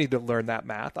I don't need to learn that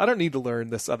math. I don't need to learn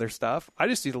this other stuff. I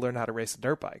just need to learn how to race a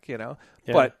dirt bike, Yeah.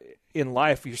 But in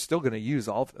life, you're still going to use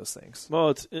all of those things. Well,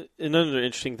 it's another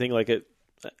interesting thing. Like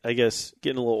I guess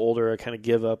getting a little older, I kind of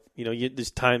give up.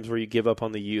 There's times where you give up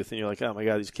on the youth and you're like, oh my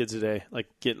God, these kids today, like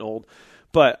getting old.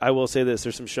 But I will say this,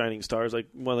 there's some shining stars. Like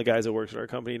one of the guys that works at our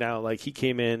company now, like he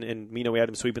came in and, we had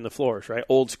him sweeping the floors, right?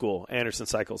 Old school, Anderson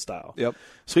cycle style. Yep.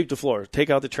 Sweep the floor, take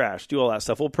out the trash, do all that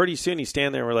stuff. Well, pretty soon he's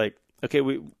standing there and we're like, okay,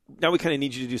 we kind of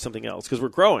need you to do something else because we're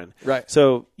growing. Right.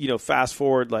 So, fast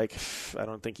forward, like, I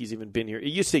don't think he's even been here. It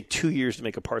used to take 2 years to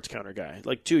make a parts counter guy.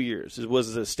 Like 2 years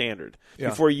was the standard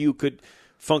before you could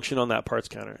function on that parts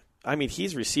counter. I mean,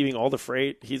 he's receiving all the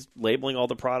freight. He's labeling all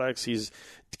the products. He's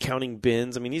counting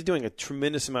bins. I mean, he's doing a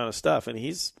tremendous amount of stuff. And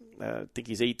I think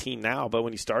he's 18 now, but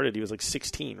when he started, he was like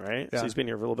 16, right? Yeah. So he's been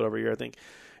here for a little bit over a year, I think.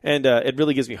 And it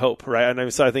really gives me hope, right?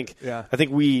 And so I think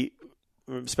we,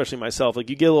 especially myself, like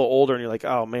you get a little older and you're like,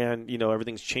 oh man,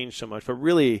 everything's changed so much. But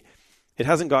really, it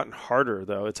hasn't gotten harder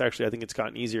though. It's actually, I think it's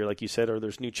gotten easier, like you said, or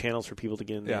there's new channels for people to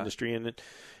get in the industry.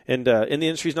 And the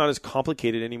industry's not as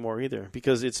complicated anymore either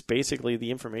because it's basically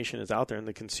the information is out there and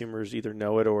the consumers either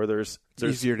know it or there's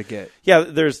easier to get. Yeah,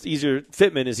 there's easier.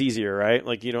 Fitment is easier, right?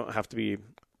 Like you don't have to be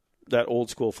that old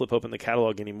school flip open the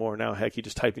catalog anymore. Now, heck, you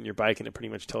just type in your bike and it pretty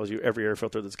much tells you every air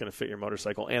filter that's going to fit your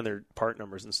motorcycle and their part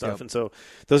numbers and stuff. Yep. And so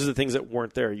those are the things that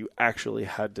weren't there. You actually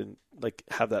had to like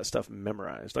have that stuff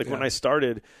memorized. Like when I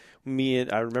started, I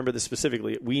remember this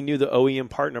specifically. We knew the OEM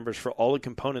part numbers for all the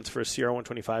components for a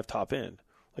CR125 top end.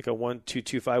 Like a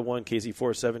 12251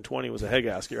 KZ4 720 was a head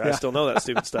gasket. I still know that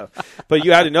stupid stuff. But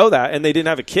you had to know that, and they didn't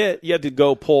have a kit. You had to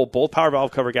go pull both power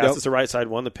valve cover gaskets, the right side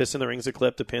one, the piston, the rings, the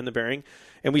clip, the pin, the bearing,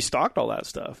 and we stocked all that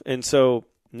stuff. And so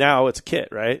now it's a kit,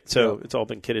 right? So it's all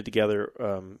been kitted together,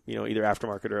 either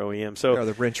aftermarket or OEM. So or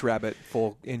the wrench rabbit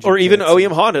full engine, or even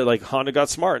OEM Honda. Like Honda got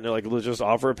smart, and they're like, let's just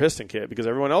offer a piston kit because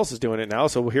everyone else is doing it now.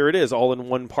 So here it is, all in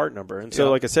one part number. And so,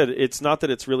 like I said, it's not that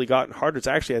it's really gotten harder. It's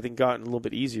actually, I think, gotten a little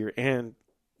bit easier and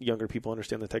younger people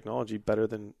understand the technology better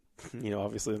than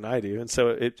obviously than I do, and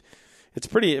so it's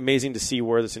pretty amazing to see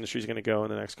where this industry is going to go in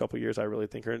the next couple of years, I really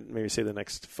think, or maybe say the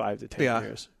next 5 to 10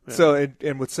 years. Yeah. So,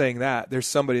 and with saying that, there's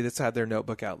somebody that's had their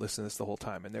notebook out listening to this the whole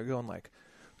time, and they're going like,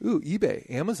 ooh, eBay,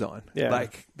 Amazon. Yeah.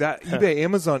 Like that eBay,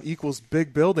 Amazon equals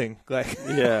big building. Like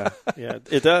yeah,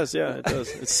 it does. Yeah, it does.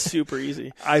 It's super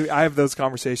easy. I have those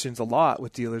conversations a lot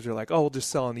with dealers who are like, oh, we'll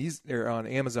just sell on on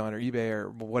Amazon or eBay or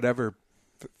whatever,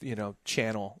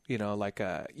 channel, like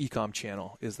a e-com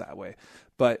channel is that way.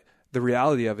 But the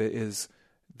reality of it is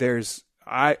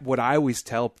what I always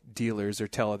tell dealers or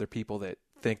tell other people that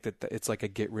think that it's like a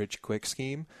get rich quick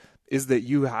scheme is that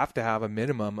you have to have a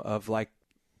minimum of like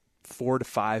 4 to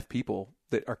 5 people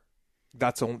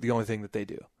that's the only thing that they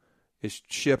do is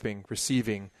shipping,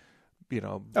 receiving,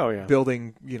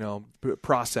 building,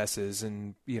 processes.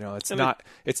 And,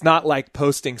 it's not like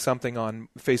posting something on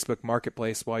Facebook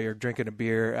Marketplace while you're drinking a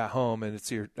beer at home and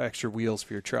it's your extra wheels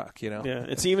for your truck, Yeah.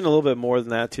 It's even a little bit more than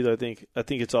that too. I think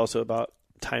it's also about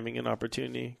timing and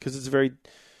opportunity, because it's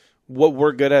what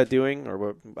we're good at doing, or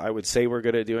what I would say we're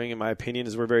good at doing, in my opinion,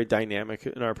 is we're very dynamic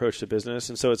in our approach to business.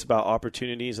 And so it's about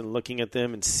opportunities and looking at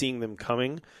them and seeing them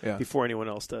coming before anyone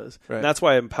else does. Right. And that's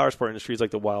why in powersport industry is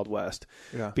like the Wild West,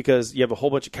 because you have a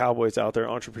whole bunch of cowboys out there,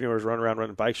 entrepreneurs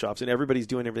running bike shops, and everybody's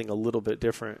doing everything a little bit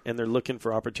different, and they're looking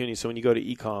for opportunities. So when you go to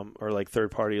e-com or like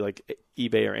third party, like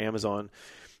eBay or Amazon,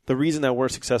 the reason that we're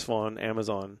successful on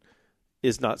Amazon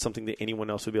is not something that anyone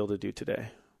else would be able to do today.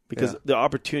 Because the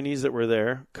opportunities that were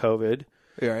there, COVID,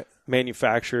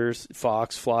 manufacturers,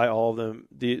 Fox, Fly, all of them,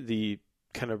 the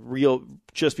kind of real,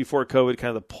 just before COVID,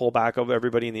 kind of the pullback of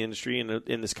everybody in the industry and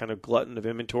in this kind of glutton of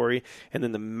inventory, and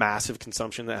then the massive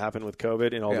consumption that happened with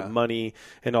COVID and all the money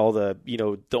and all the,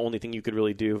 the only thing you could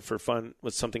really do for fun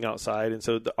was something outside. And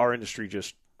so our industry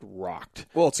just rocked.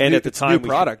 Well, it's and new, at the it's time, new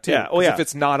product too. Yeah. Oh, yeah. If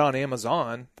it's not on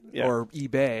Amazon or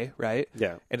eBay, right?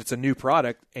 Yeah. And it's a new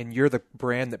product, and you're the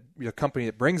brand the company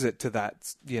that brings it to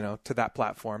that, to that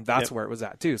platform. That's where it was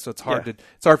at too. So it's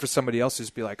hard for somebody else to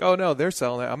just be like, oh no, they're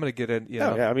selling it, I'm going to get it.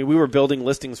 Yeah. I mean, we were building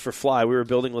listings for Fly. We were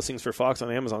building listings for Fox on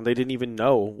Amazon. They didn't even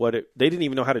know they didn't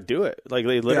even know how to do it. Like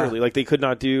they literally, like they could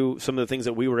not do some of the things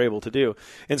that we were able to do.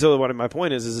 And so my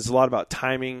point is it's a lot about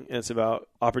timing, and it's about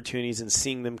opportunities and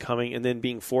seeing them coming, and then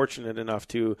being fortunate enough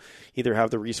to either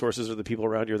have the resources or the people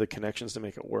around you or the connections to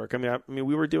make it work. I mean,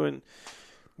 we were doing.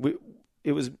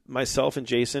 It was myself and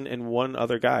Jason and one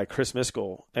other guy, Chris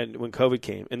Miskell, and when COVID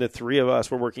came, and the three of us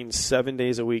were working 7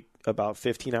 days a week, about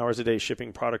 15 hours a day,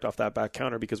 shipping product off that back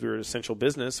counter because we were an essential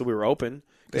business, so we were open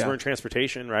because we're in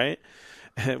transportation, right?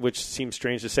 Which seems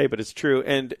strange to say, but it's true.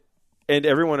 And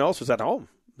everyone else was at home.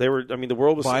 They were, the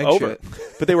world was buying over, shit.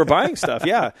 But they were buying stuff.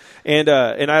 Yeah. And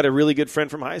I had a really good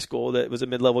friend from high school that was a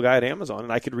mid-level guy at Amazon,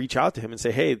 and I could reach out to him and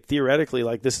say, hey, theoretically,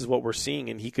 like this is what we're seeing.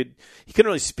 And he couldn't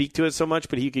really speak to it so much,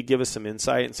 but he could give us some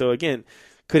insight. And so again,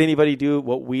 could anybody do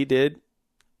what we did?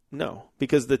 No,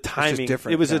 because the timing,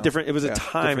 it was a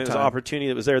time, it was an opportunity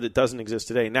that was there that doesn't exist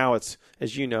today. Now it's,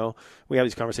 as you know, we have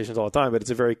these conversations all the time, but it's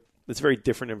a very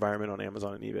different environment on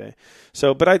Amazon and eBay.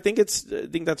 So, but I think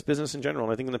that's business in general.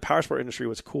 And I think in the powersport industry,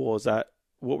 what's cool is that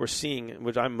what we're seeing,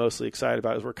 which I'm mostly excited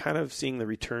about, is we're kind of seeing the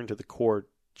return to the core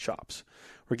shops.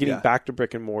 We're getting back to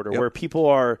brick and mortar where people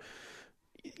are,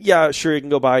 sure, you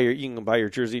can buy your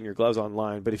jersey and your gloves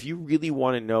online, but if you really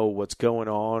want to know what's going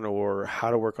on or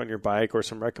how to work on your bike or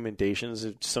some recommendations,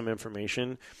 some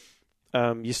information,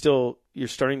 you're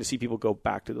starting to see people go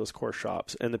back to those core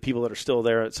shops, and the people that are still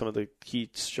there at some of the key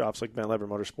shops like Van Lever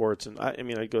Motorsports. And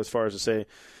I go as far as to say,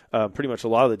 pretty much a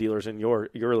lot of the dealers in your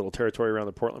little territory around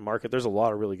the Portland market, there's a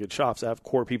lot of really good shops that have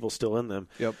core people still in them.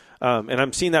 Yep. And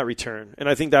I'm seeing that return. And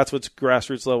I think that's what's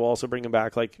grassroots level also bringing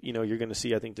back, like, you're going to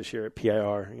see, I think this year at PIR,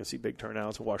 you're going to see big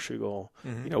turnouts at Washougal.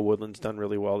 Mm-hmm. Woodland's done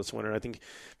really well this winter. I think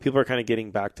people are kind of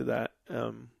getting back to that.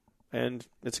 And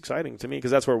it's exciting to me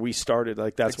because that's where we started.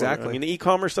 Like that's exactly. where, the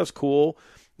e-commerce stuff's cool.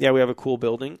 Yeah, we have a cool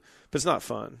building, but it's not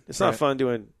fun. It's not fun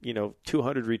doing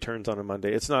 200 returns on a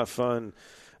Monday. It's not fun.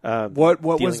 What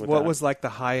was like the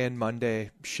high end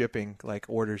Monday shipping, like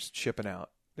orders shipping out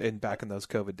back in those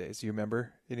COVID days? Do you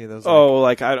remember any of those?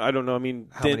 I don't know.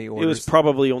 How many orders? It was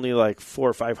probably only like 400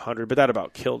 or 500, but that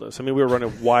about killed us. We were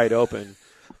running wide open.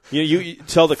 You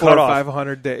tell the cutoff.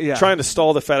 500 days. Trying to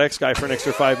stall the FedEx guy for an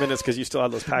extra 5 minutes because you still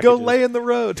had those packages. Go lay in the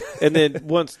road. And then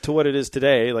once to what it is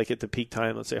today, like at the peak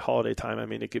time, let's say holiday time,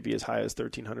 it could be as high as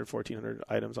 1,300, 1,400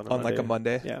 items on Monday. Like a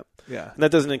Monday? Yeah. Yeah. And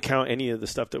that doesn't count any of the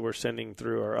stuff that we're sending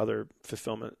through our other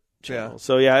fulfillment channels.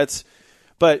 Yeah. So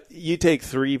but you take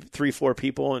 4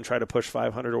 people and try to push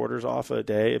 500 orders off a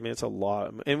day. It's a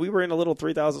lot. And we were in a little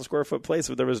 3,000 square foot place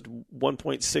where there was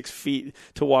 1.6 feet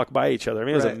to walk by each other.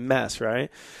 It was a mess, right?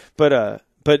 But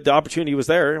but the opportunity was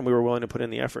there, and we were willing to put in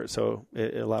the effort, so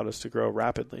it allowed us to grow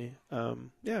rapidly.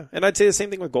 Yeah, and I'd say the same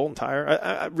thing with Golden Tire.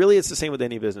 I really, it's the same with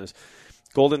any business.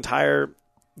 Golden Tire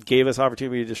gave us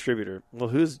opportunity to be a distributor. Well,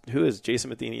 who is Jason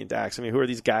Matheny and Dax? I mean, who are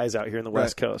these guys out here in the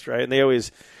West Coast, right? And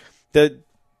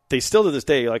they still to this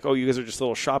day like, oh, you guys are just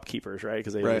little shopkeepers, right?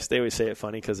 Because they always say it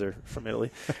funny because they're from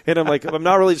Italy. And I'm like, I'm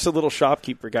not really just a little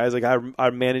shopkeeper, guys. Like I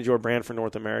manage your brand for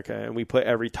North America, and we put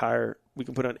every tire we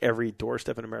can put on every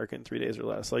doorstep in America in 3 days or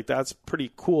less. Like that's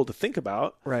pretty cool to think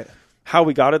about. Right. How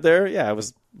we got it there, yeah, it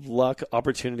was luck,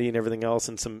 opportunity, and everything else,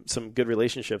 and some good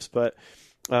relationships. But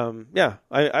yeah,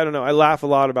 I don't know. I laugh a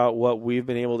lot about what we've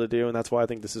been able to do, and that's why I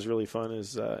think this is really fun.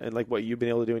 And like what you've been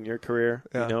able to do in your career.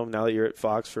 Yeah. You know, now that you're at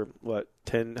Fox for what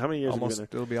 10? How many years? Almost. Have you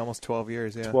been there? It'll be almost 12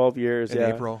 years. Yeah. 12 years. In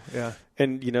April. Yeah.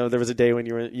 And you know, there was a day when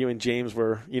you and James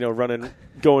were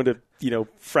going to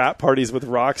frat parties with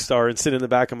Rockstar and sitting in the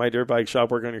back of my dirt bike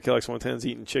shop working on your KLX 110s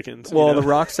eating chickens. Well, the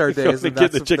Rockstar days.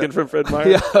 Get the chicken from Fred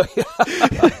Meyer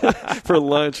for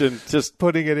lunch and just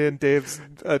putting it in Dave's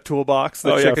toolbox.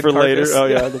 For carcass. later. Oh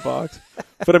yeah, the box.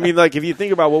 But I mean, like if you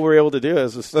think about what we were able to do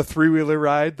as the three-wheeler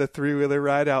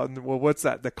ride out in what's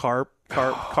that? The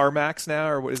CarMax now,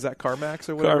 or what is that? CarMax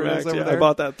or whatever it is over there? I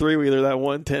bought that three-wheeler, that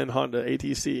 110 Honda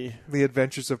ATC. The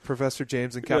Adventures of Professor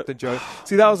James and Captain Joey.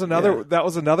 See, that was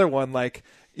another one. Like,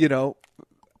 so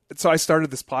I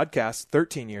started this podcast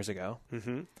 13 years ago.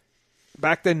 Mm-hmm.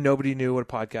 Back then, nobody knew what a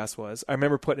podcast was. I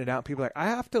remember putting it out. People were like, I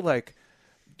have to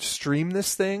stream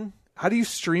this thing. How do you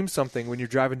stream something when you're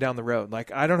driving down the road?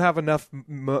 Like, I don't have enough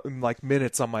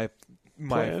minutes on my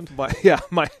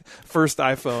first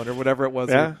iPhone or whatever it was,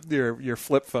 your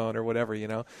flip phone or whatever,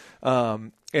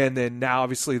 and then now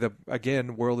obviously the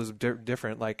world is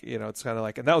different. Like, it's kind of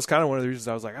like, and that was kind of one of the reasons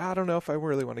I was like, I don't know if I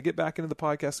really want to get back into the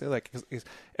podcasting, like, cause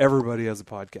everybody has a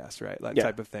podcast, right? That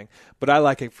type of thing. But I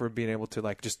like it for being able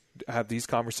to just have these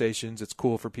conversations. It's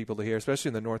cool for people to hear, especially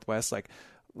in the Northwest, like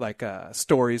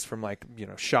stories from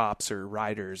shops or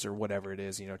riders or whatever it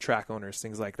is, track owners,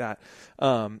 things like that.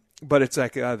 But it's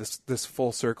like this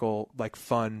full circle,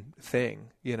 fun thing,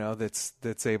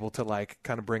 that's able to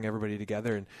kind of bring everybody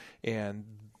together, and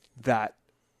that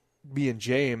me and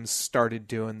James started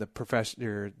doing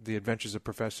the Adventures of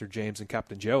Professor James and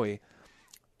Captain Joey.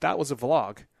 That was a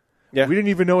vlog. Yeah. We didn't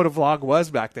even know what a vlog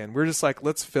was back then. We were just like,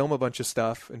 let's film a bunch of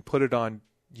stuff and put it on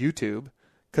YouTube,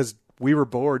 because we were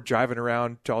bored driving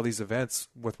around to all these events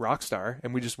with Rockstar,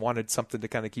 and we just wanted something to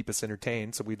kind of keep us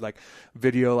entertained. So we'd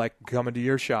video coming to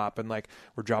your shop, and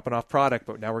we're dropping off product,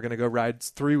 but now we're going to go ride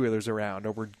three-wheelers around,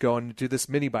 or we're going to do this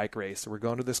mini bike race, or we're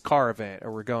going to this car event,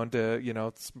 or we're going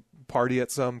to, party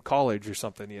at some college or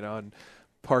something, and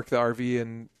park the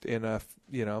RV in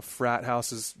a, frat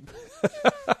house's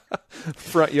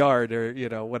front yard,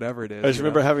 or, whatever it is. I just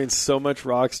remember having so much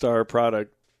Rockstar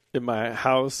product in my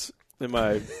house, in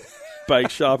my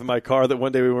bike shop, in my car, that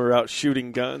one day we were out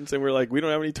shooting guns, and we're like, we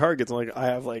don't have any targets. I'm like, I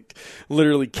have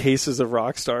literally cases of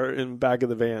Rockstar in the back of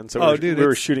the van. So we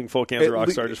were shooting full cans of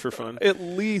Rockstar just for fun. At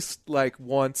least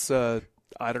once, I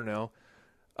don't know,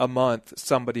 a month,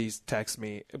 somebody texts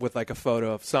me with a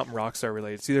photo of something Rockstar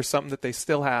related. It's either something that they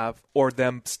still have or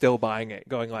them still buying it,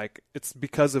 going it's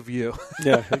because of you.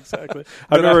 Yeah, exactly.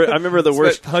 I remember the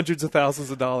worst, hundreds of thousands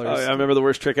of dollars. I remember the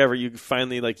worst trick ever. You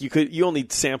finally you only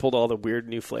sampled all the weird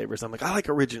new flavors. I'm like, I like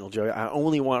original, Joey. I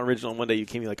only want original. And one day you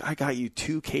came, I got you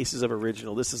 2 cases of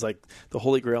original. This is the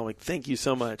holy grail. I'm like, thank you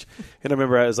so much. And I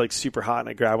remember I was super hot, and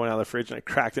I grabbed one out of the fridge and I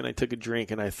cracked it and I took a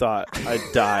drink, and I thought I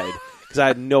died. Because I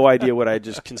had no idea what I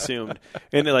just consumed,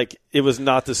 and it was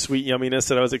not the sweet yumminess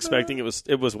that I was expecting. It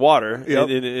was water,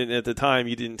 and at the time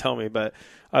you didn't tell me, but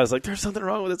I was like, "There's something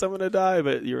wrong with this. I'm going to die."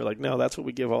 But you were like, "No, that's what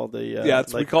we give all the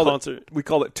we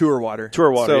call it tour water.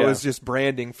 Tour water. So it was just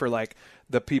branding for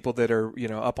the people that are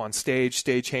up on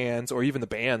stage hands, or even the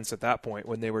bands at that point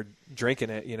when they were drinking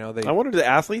it. I wondered, the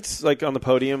athletes on the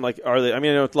podium, are they? I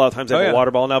mean, I know a lot of times they have a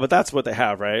water ball now, but that's what they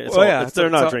have, right? They're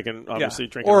not drinking, obviously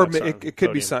drinking. Or it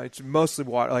could be mostly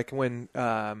water. Like when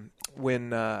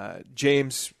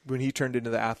James, when he turned into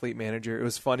the athlete manager, it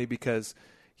was funny because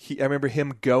I remember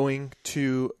him going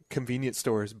to convenience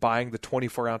stores, buying the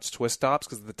 24-ounce twist tops,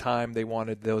 because at the time they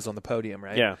wanted those on the podium,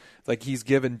 right? Yeah. He's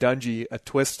given Dungy a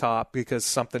twist top because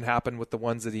something happened with the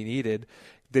ones that he needed,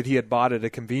 that he had bought at a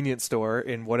convenience store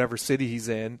in whatever city he's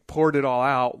in, poured it all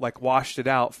out, washed it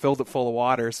out, filled it full of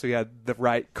water, so he had the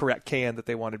correct can that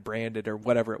they wanted branded or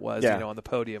whatever it was, on the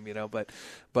podium,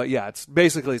 But yeah, it's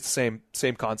basically the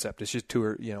same concept. It's just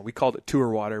tour, we called it tour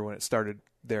water when it started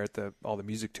there at all the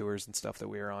music tours and stuff that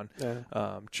we were on,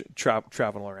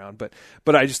 traveling around.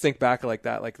 But I just think back like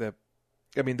that,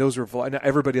 I mean, those were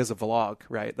everybody has a vlog,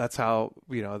 right? That's how,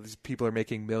 these people are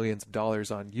making millions of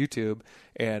dollars on YouTube,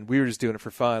 and we were just doing it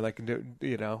for fun. Like,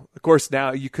 of course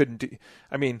now you couldn't do,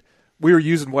 I mean, we were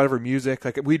using whatever music,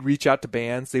 like we'd reach out to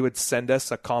bands, they would send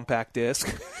us a compact disc.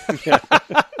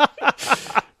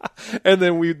 And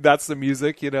then that's the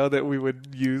music, that we would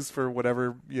use for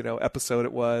whatever, episode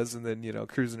it was, and then,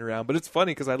 cruising around. But it's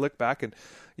funny because I look back and,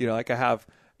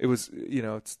 it was,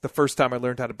 it's the first time I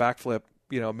learned how to backflip,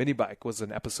 mini bike was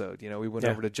an episode. We went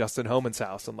over to Justin Homan's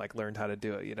house and learned how to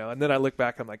do it, and then I look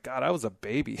back, I'm like, God, I was a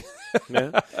baby.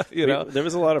 Yeah. There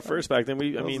was a lot of first back then.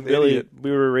 We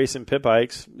were racing pit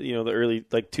bikes, the early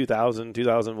 2000,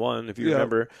 2001, if you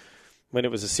remember. When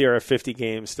it was a CRF50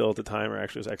 game still at the time, or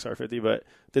actually it was XR50, but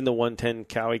then the 110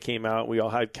 Cowie came out. We all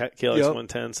had KLX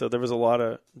 110, so there was a lot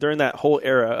of during that whole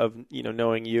era of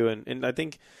knowing you and I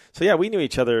think so. Yeah, we knew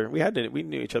each other. We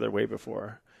knew each other way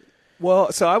before.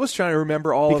 Well, so I was trying to remember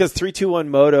because 321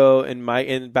 Moto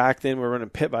and back then we were running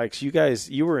pit bikes.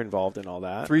 You were involved in all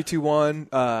that. 321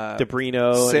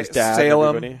 Debrino and his dad,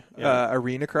 Salem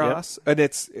Arena Cross, and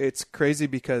it's crazy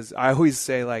because I always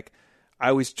say I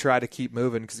always try to keep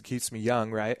moving because it keeps me young,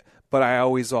 right? But I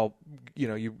always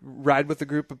you ride with a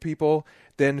group of people,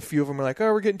 then a few of them are like,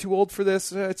 oh, we're getting too old for this.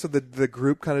 So the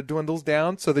group kind of dwindles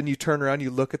down. So then you turn around,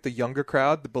 you look at the younger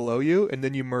crowd below you, and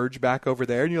then you merge back over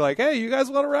there, and you're like, hey, you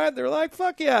guys want to ride? They're like,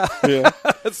 fuck yeah.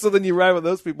 So then you ride with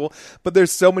those people. But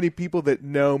there's so many people that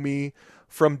know me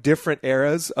from different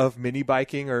eras of mini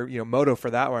biking or, moto for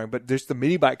that one. But there's the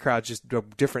mini bike crowd, just a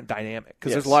different dynamic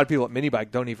because there's a lot of people at mini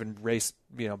bike don't even race,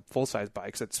 full size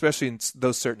bikes, especially in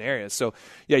those certain areas. So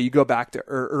yeah, you go back to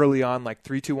early on, like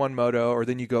 321 Moto, or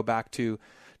then you go back to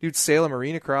Salem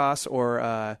Arena Cross or,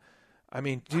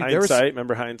 Hindsight.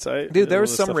 Remember Hindsight? Dude, there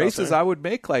was some races I would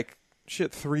make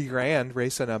 $3,000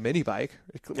 racing a mini bike,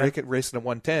 racing a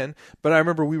 110. But I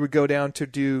remember we would go down to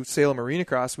do Salem Arena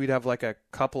Cross. We'd have a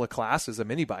couple of classes of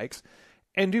mini bikes,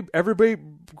 and everybody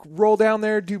roll down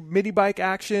there, do mini bike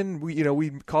action. We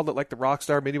called it the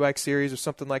Rockstar Mini Bike Series or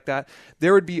something like that.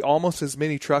 There would be almost as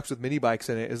many trucks with mini bikes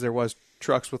in it as there was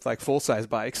trucks with full size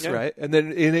bikes, right? And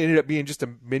then it ended up being just a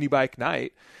mini bike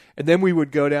night. And then we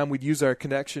would go down. We'd use our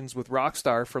connections with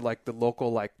Rockstar for the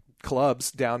local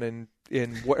clubs down in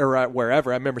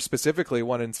wherever. I remember specifically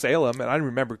one in Salem, and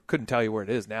I couldn't tell you where it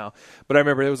is now, but I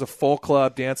remember it was a full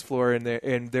club dance floor, and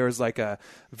there was a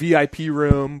VIP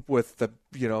room with the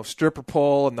stripper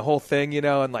pole and the whole thing,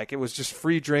 and it was just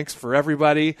free drinks for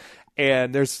everybody.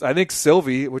 And there's, I think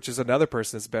Sylvie, which is another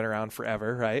person that's been around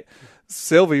forever, right?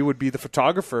 Sylvie would be the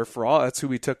photographer for all. That's who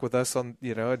we took with us on,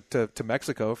 to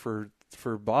Mexico for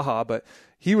Baja, but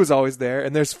he was always there.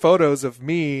 And there's photos of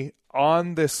me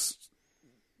on this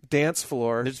dance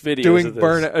floor doing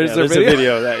burnout. Yeah, there's a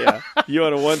video of that, you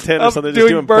on a 110 or something just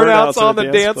doing burnouts on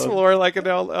the dance floor.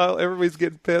 Everybody's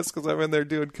getting pissed because I'm in there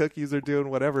doing cookies or doing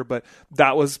whatever. But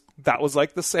that was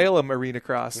the Salem Arena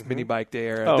Cross mini bike day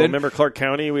era. Oh, then, remember Clark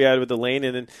County we had with Elaine,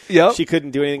 and then she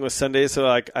couldn't do anything with Sunday, so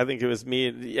I think it was me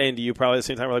and you probably at the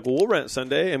same time. We're like, well, we'll rent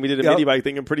Sunday, and we did a mini bike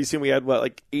thing, and pretty soon we had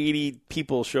 80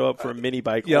 people show up for a mini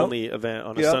bike only event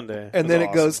on a Sunday. And then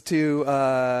it goes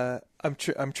to I'm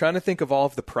trying to think of all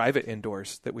of the private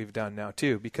indoors that we've done now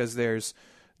too, because there's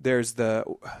I'm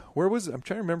trying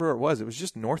to remember where it was. It was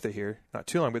just north of here, not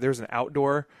too long, but there was an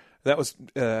outdoor that was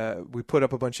we put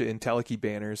up a bunch of Intelliky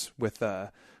banners with Chris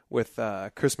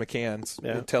McCann's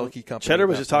Intelliky company. Cheddar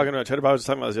was just talking about this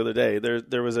the other day.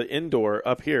 There was an indoor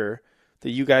up here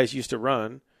that you guys used to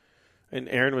run. And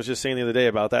Aaron was just saying the other day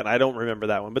about that, and I don't remember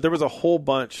that one. But there was a whole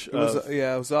bunch it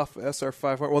was off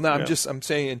SR5. Well, now I'm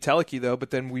saying Intelliky, though, but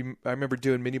then I remember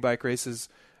doing mini bike races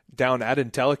down at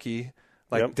Intelliky,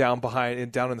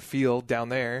 down in the field down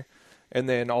there, and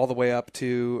then all the way up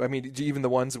to, even the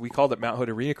ones that we called it Mount Hood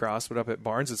Arena Cross, but up at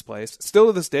Barnes's place. Still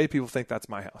to this day, people think that's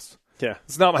my house. Yeah.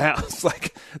 It's not my house.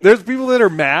 There's people that are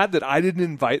mad that I didn't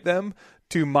invite them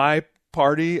to my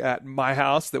party at my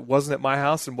house that wasn't at my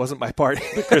house and wasn't my party.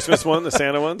 The Christmas one, the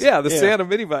Santa ones? Yeah, Santa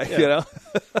mini bike,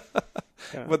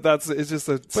 But it's just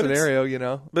a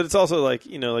scenario, But it's also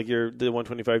you're the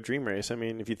 125 Dream Race.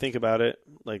 If you think about it,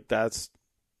 that's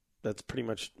pretty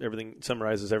much everything,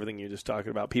 summarizes everything you just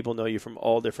talking about. People know you from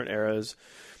all different eras.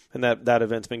 And that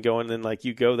event's been going, and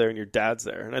you go there and your dad's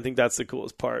there, and I think that's the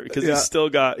coolest part because he's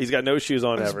got no shoes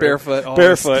on ever, barefoot,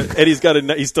 and he's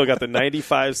still got the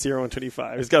 95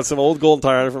 CR125. He's got some old golden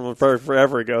tire from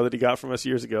forever ago that he got from us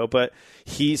years ago, but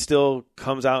he still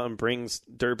comes out and brings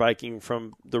dirt biking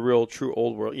from the real true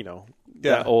old world,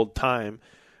 that old time.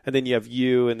 And then you have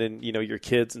you, and then your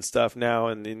kids and stuff now,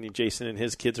 and then Jason and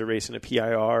his kids are racing a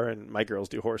PIR, and my girls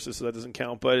do horses, so that doesn't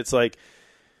count. But it's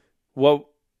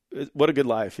what a good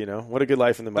life, what a good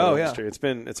life in the motor industry. It's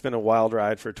been a wild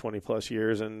ride for 20 plus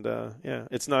years. And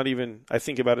it's not even, I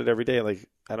think about it every day. Like,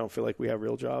 I don't feel like we have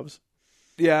real jobs.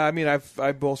 Yeah. I mean,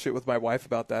 I bullshit with my wife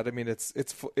about that. I mean, I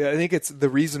think it's the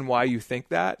reason why you think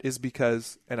that is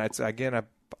because, and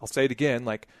I'll say it again,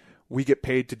 like we get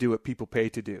paid to do what people pay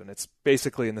to do. And it's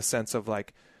basically in the sense of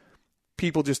like,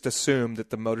 people just assume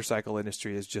that the motorcycle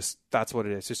industry is just, that's what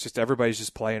it is. It's just everybody's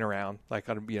just playing around, like,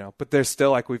 but there's still,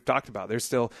 like we've talked about, there's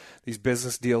still these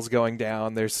business deals going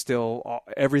down. There's still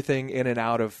everything in and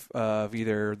out of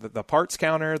either the parts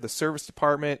counter, the service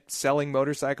department, selling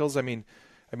motorcycles. I mean,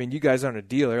 you guys aren't a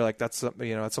dealer. Like that's,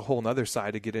 it's a whole nother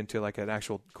side to get into like an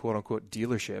actual quote unquote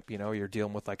dealership. You're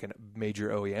dealing with like a major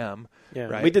OEM. Yeah.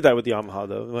 Right? We did that with Yamaha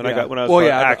though. When I was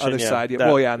Action, the other side.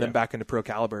 And then back into Pro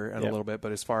Caliber and a little bit,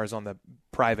 but as far as on the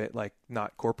private, like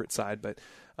not corporate side, but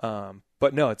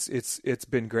no, it's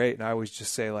been great. And I always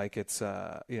just say like, it's,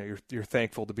 you're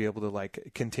thankful to be able to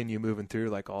like continue moving through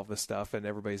like all this stuff and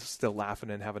everybody's still laughing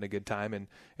and having a good time.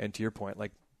 And to your point,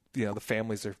 like, the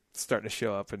families are starting to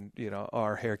show up and,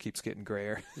 our hair keeps getting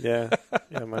grayer. Yeah,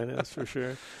 mine is for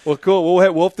sure. Well, cool.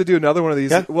 We'll have to do another one of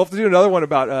these. Yeah. We'll have to do another one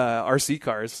about RC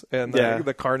cars and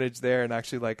the carnage there and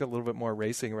actually like a little bit more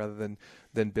racing rather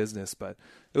than business. But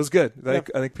it was good. I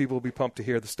think people will be pumped to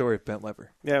hear the story of Bent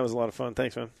Lever. Yeah, it was a lot of fun.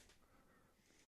 Thanks, man.